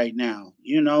planning right now.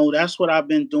 That's what I've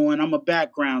been doing. I'm a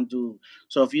background dude.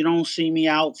 So if you don't see me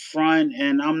out front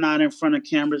and I'm not in front of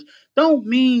cameras, don't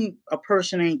mean a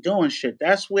person ain't doing shit.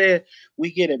 That's where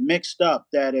we get it mixed up.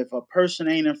 That if a person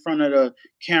ain't in front of the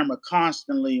camera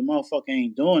constantly, motherfucker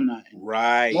ain't doing nothing.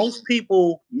 Right. Most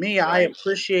people, me, I Right.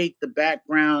 appreciate the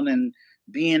background and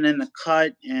being in the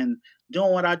cut and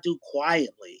doing what I do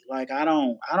quietly. Like I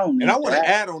don't And I need want to that.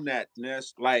 add on that,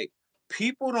 Ness. Like,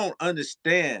 people don't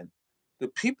understand, the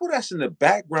people that's in the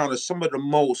background are some of the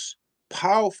most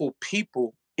powerful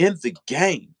people in the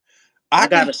game. I I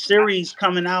got can a series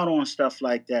coming out on stuff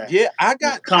like that. Yeah, I It's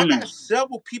got I coming. got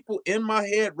several people in my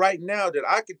head right now that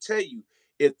I could tell you,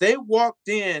 if they walked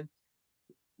in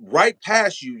right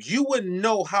past you, you wouldn't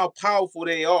know how powerful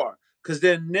they are, because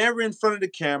they're never in front of the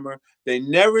camera, they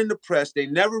never in the press, they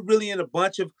never really in a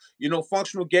bunch of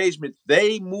functional engagement.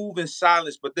 They move in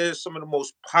silence, but they're some of the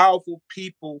most powerful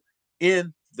people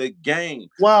in the game.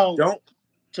 Well, Don't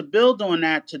to build on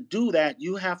that, to do that,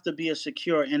 you have to be a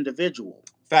secure individual.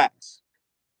 Facts.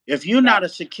 If you're not a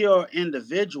Facts. secure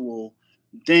individual,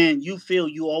 then you feel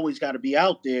you always got to be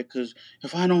out there. Because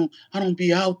if I don't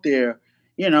be out there,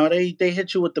 they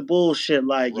hit you with the bullshit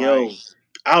like, Right. yo,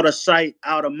 out of sight,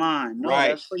 out of mind. No, Right.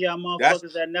 that's for y'all That's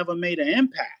motherfuckers that never made an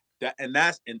impact.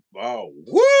 oh,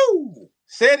 woo.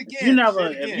 Say it If you again. Say never,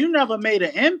 it if again. you never made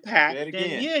an Say impact, it then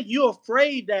again. yeah, you're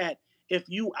afraid that if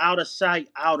you out of sight,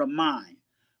 out of mind.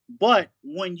 But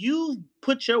when you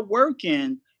put your work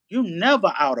in, you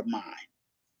never out of mind.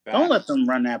 Don't let Facts. them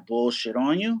run that bullshit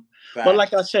on you. But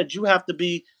like I Facts. said, you have to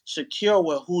be secure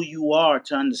with who you are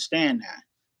to understand that.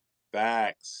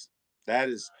 Facts. That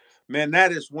is, man,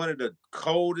 that is one of the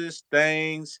coldest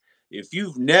things. If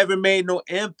you've never made no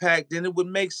impact, then it would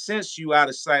make sense you out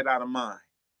of sight, out of mind.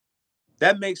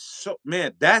 That makes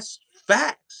man, that's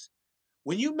facts.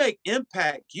 When you make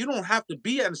impact, you don't have to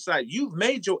be out of sight. You've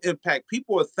made your impact.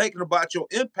 People are thinking about your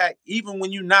impact even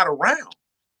when you're not around.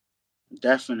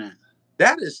 Definite.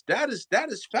 That is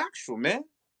factual, man.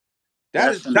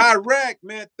 That is Definite. direct,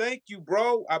 man. Thank you,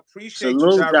 bro. I appreciate you,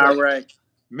 Salute, direct. direct.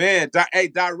 Man, hey,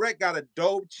 Direct got a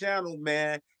dope channel,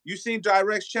 man. You seen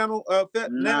Direct's channel, Nah,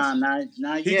 Ness?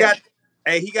 not He yet. got,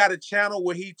 hey, he got a channel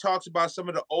where he talks about some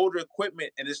of the older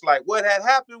equipment, and it's like what had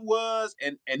happened was,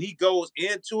 and he goes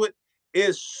into it.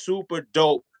 It's super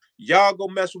dope. Y'all go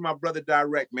mess with my brother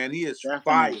Direct, man. He is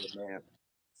fire, Definite. man.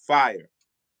 Fire.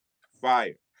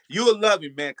 Fire. You'll love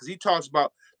him, man, because he talks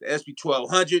about the SB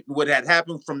 1200 and what had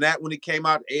happened from that when it came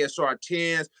out, ASR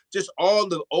 10s, just all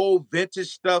the old vintage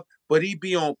stuff. But he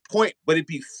be on point, but it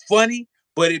be funny,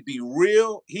 but it be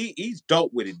real. He's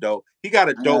dope with it though. He got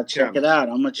a I gotta dope check channel. it out.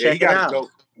 I'm gonna Yeah, he check it got a out. dope.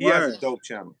 He has a Word. dope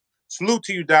channel. Salute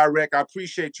to you, Direct. I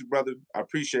appreciate you, brother. I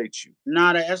appreciate you.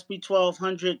 Nah, the SB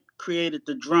 1200 created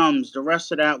the drums. The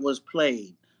rest of that was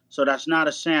played. So that's not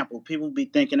a sample. People be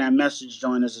thinking that message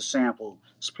joint is a sample.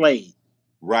 It's played.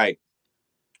 Right,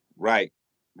 right,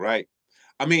 right.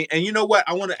 I mean, and you know what?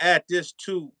 I want to add this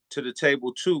too to the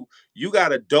table too. You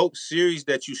got a dope series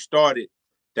that you started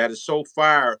that is so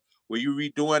fire. Where you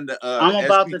redoing I'm the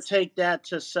about SB? to take that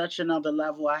to such another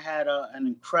level. I had an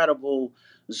incredible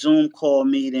Zoom call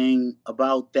meeting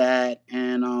about that,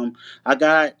 and I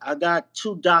got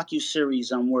two docu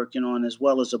series I'm working on as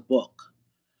well as a book.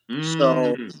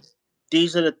 So Mm.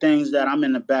 these are the things that I'm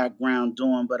in the background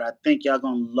doing, but I think y'all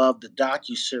gonna love the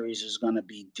docu series. Is gonna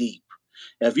be deep.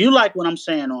 If you like what I'm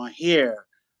saying on here,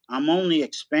 I'm only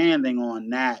expanding on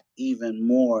that even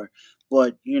more.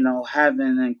 But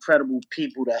having incredible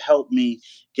people to help me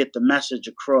get the message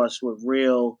across with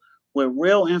real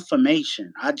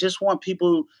information. I just want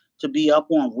people to be up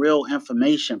on real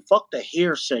information. Fuck the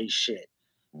hearsay shit.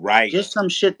 Right. Get some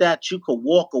shit that you could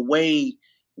walk away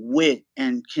with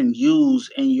and can use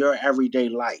in your everyday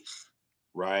life.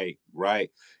 Right. Right.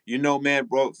 Man,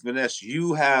 bro, Finesse,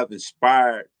 you have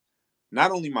inspired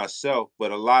not only myself,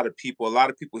 but a lot of people. A lot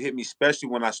of people hit me, especially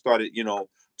when I started,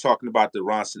 talking about the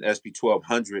Ronson SB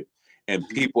 1200 and Mhm.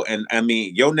 people. And I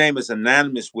mean, your name is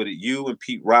anonymous with it. You and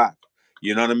Pete Rock.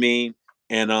 You know what I mean?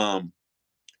 And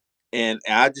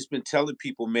I just been telling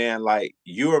people, man, like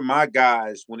you're my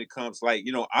guys when it comes, like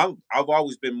I've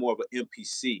always been more of an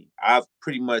MPC. I've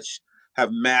pretty much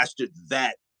have mastered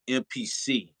that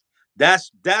MPC.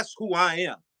 That's who I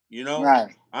am. You know,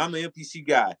 Right. I'm an MPC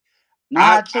guy.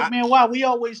 Nah, I it took I me a while. We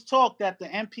always talk that the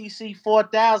MPC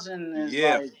 4000 is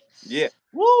Yeah, like, yeah.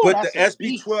 woo, But the that's a SB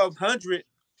beast. 1200,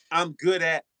 I'm good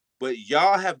at. But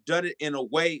y'all have done it in a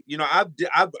way,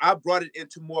 I've brought it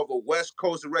into more of a West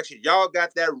Coast direction. Y'all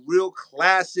got that real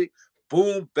classic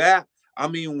boom bap. I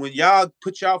mean, when y'all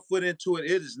put y'all foot into it,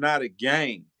 it is not a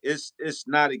game. It's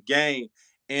not a game.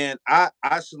 And I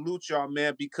salute y'all,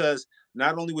 man, because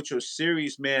not only with your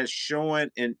series, man, showing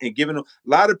and giving them, a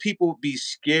lot of people be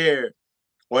scared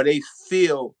or they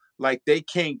feel like they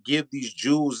can't give these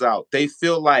jewels out. They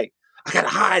feel like I gotta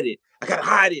hide it. I gotta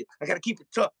hide it. I gotta keep it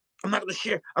tough. I'm not gonna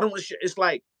share. I don't want to share. It's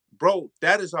like, bro,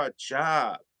 that is our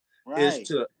job, is Right.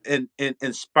 to and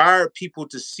inspire people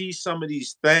to see some of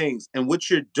these things. And what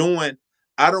you're doing,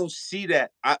 I don't see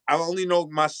that. I only know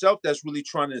myself that's really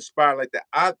trying to inspire like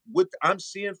that. What I'm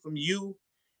seeing from you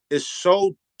is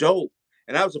so dope.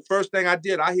 And that was the first thing I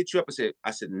did. I hit you up and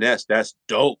said, Ness, that's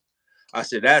dope. I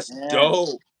said, that's Yeah.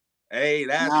 dope. Hey,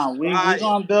 that's Nah, we fire.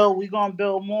 gonna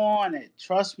build more on it.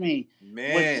 Trust me. With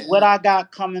Man, what I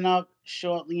got coming up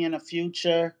shortly in the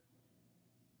future,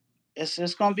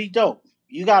 it's gonna be dope.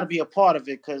 You got to be a part of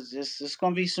it because it's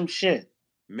gonna be some shit.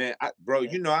 man, bro,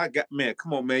 I got, man,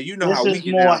 come on, man. You know This how we is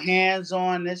get more down. hands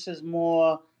on. This is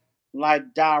more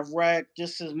like direct.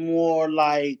 This is more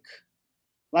like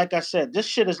I said. This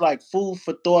shit is like food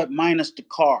for thought minus the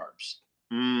carbs.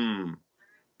 Mm,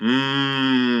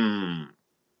 mm,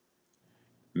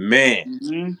 man.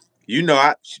 Hmm.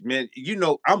 Man,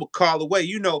 I'm a call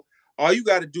away. All you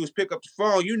got to do is pick up the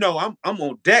phone. I'm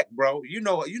on deck, bro. You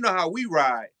know how we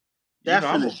ride. You know,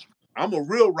 I'm a Definitely. I'm a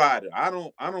real rider. I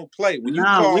don't play. When you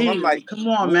Nah, call, I'm like, come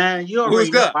on, man. You Who's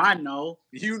already know. up? I know.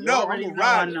 You I'm already a know.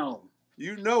 I rider. know.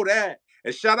 You know that.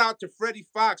 And shout out to Freddie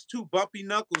Fox too, Bumpy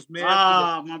Knuckles, man, for the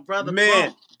Ah, my brother man.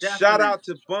 Bump. Shout Definitely. out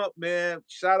to Bump, man.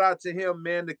 Shout out to him,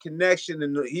 man. The connection,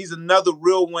 and he's another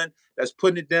real one that's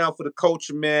putting it down for the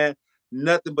culture, man.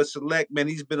 Nothing but select, man.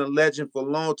 He's been a legend for a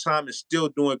long time and still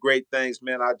doing great things,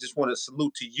 man. I just want to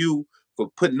salute to you for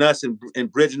putting us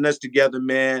and bridging us together,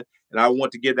 man. And I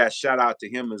want to give that shout out to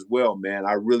him as well, man.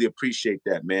 I really appreciate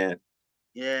that, man.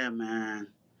 Yeah, man.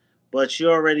 But you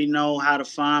already know how to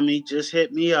find me. Just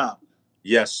hit me up.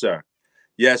 Yes, sir.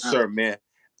 Yes, Uh, sir, man.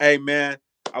 Hey, man,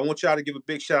 I want y'all to give a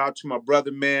big shout out to my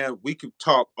brother, man. We could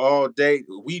talk all day.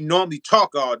 We normally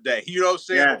talk all day, you know what I'm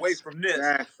saying, away yes, from this.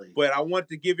 exactly. But I want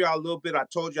to give y'all a little bit. I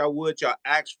told you I would. Y'all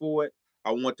asked for it.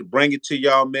 I want to bring it to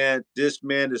y'all, man. This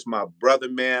man is my brother,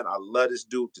 man. I love this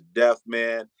dude to death,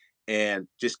 man. And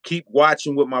just keep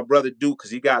watching what my brother do because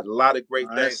he got a lot of great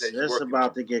things It's, that he's it's working about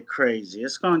on. to get crazy.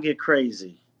 It's gonna get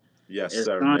crazy. Yes, It's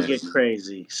sir, gonna man. get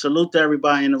crazy. Salute to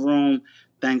everybody in the room.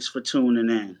 Thanks for tuning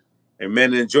in. And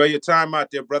man, enjoy your time out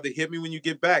there, brother. Hit me when you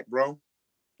get back, bro.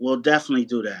 We'll definitely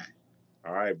do that.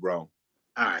 All right, bro. All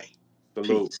right.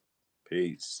 Salute. Peace.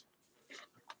 Peace.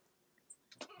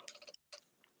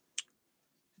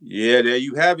 Yeah, there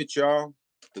you have it, y'all.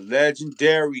 The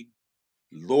legendary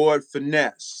Lord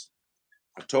Finesse.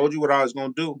 I told you what I was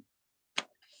gonna do.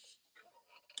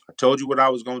 I told you what I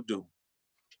was gonna do.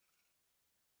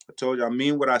 I told you I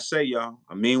mean what I say, y'all.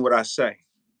 I mean what I say.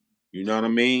 You know what I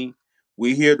mean?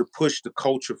 We here to push the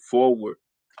culture forward,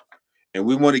 and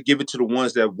we want to give it to the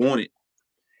ones that want it.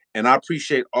 And I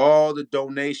appreciate all the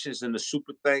donations and the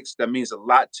super thanks. That means a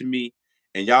lot to me.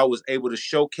 And y'all was able to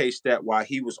showcase that while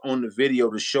he was on the video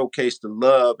to showcase the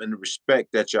love and the respect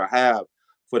that y'all have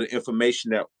for the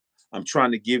information that I'm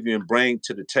trying to give you and bring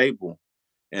to the table.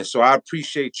 And so I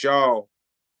appreciate y'all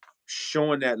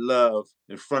showing that love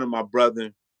in front of my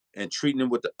brother and treating him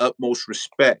with the utmost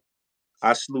respect.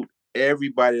 I salute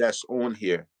everybody that's on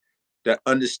here that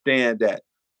understand that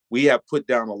We have put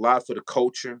down a lot for the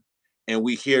culture, and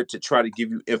we here to try to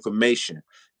give you information.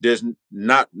 There's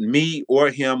not me or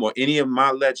him or any of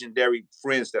my legendary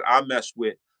friends that I mess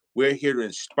with. We're here to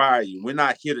inspire you. We're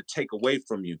not here to take away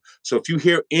from you. So if you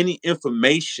hear any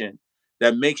information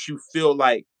that makes you feel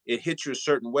like it hits you a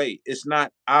certain way, it's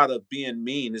not out of being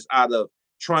mean. It's out of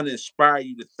trying to inspire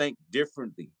you to think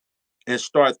differently and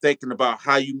start thinking about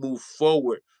how you move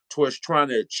forward towards trying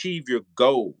to achieve your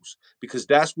goals, because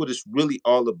that's what it's really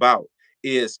all about.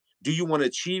 Is, do you want to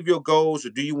achieve your goals, or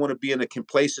do you want to be in a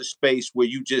complacent space where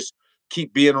you just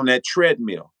keep being on that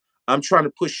treadmill? I'm trying to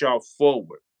push y'all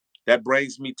forward. That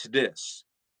brings me to this: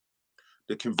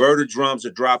 the converter drums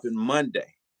are dropping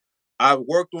Monday. I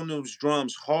worked on those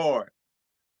drums hard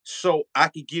so I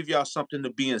could give y'all something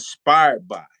to be inspired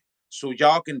by. So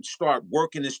y'all can start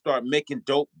working and start making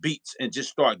dope beats and just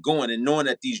start going and knowing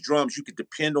that these drums, you could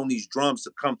depend on these drums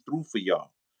to come through for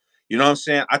y'all. You know what I'm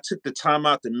saying? I took the time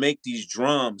out to make these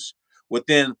drums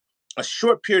within a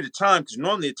short period of time, because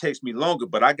normally it takes me longer,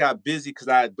 but I got busy because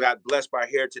I got blessed by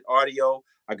Heritage Audio.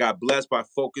 I got blessed by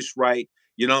Focusrite,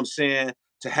 you know what I'm saying?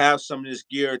 To have some of this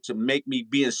gear to make me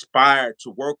be inspired to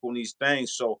work on these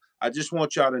things. So I just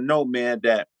want y'all to know, man,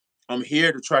 that I'm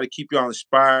here to try to keep y'all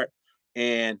inspired,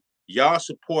 and y'all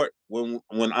support when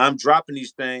I'm dropping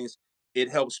these things. It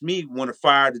helps me want to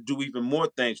fire to do even more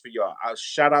things for y'all. I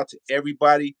shout out to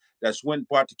everybody that's went and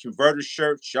bought the converter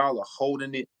shirts. Y'all are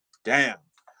holding it down.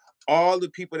 All the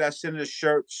people that send the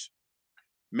shirts,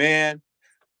 man.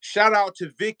 Shout out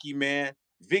to Vicky, man.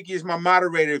 Vicky is my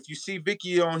moderator. If you see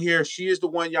Vicky on here, she is the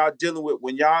one y'all dealing with.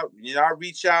 When y'all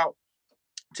reach out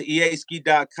to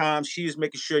easki.com, she is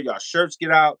making sure y'all shirts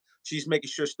get out. She's making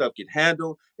sure stuff get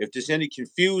handled. If there's any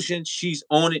confusion, she's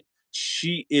on it.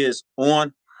 She is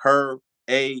on her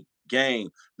A game.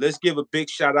 Let's give a big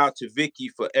shout out to Vicky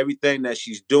for everything that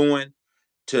she's doing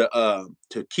to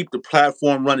keep the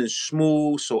platform running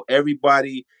smooth so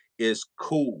everybody is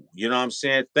cool. You know what I'm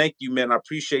saying? Thank you, man. I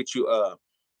appreciate you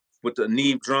with the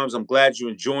Neve drums. I'm glad you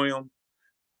enjoy them.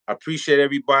 I appreciate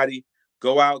everybody.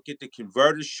 Go out, get the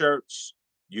converter shirts.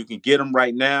 You can get them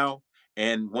right now.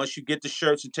 And once you get the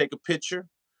shirts and take a picture,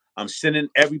 I'm sending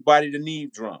everybody the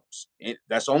Neve drums. And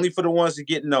that's only for the ones that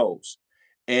get those.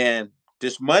 And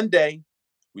this Monday,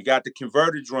 we got the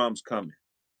converter drums coming.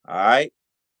 All right.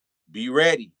 Be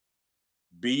ready.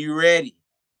 Be ready.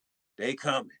 They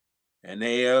coming. And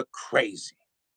they are crazy.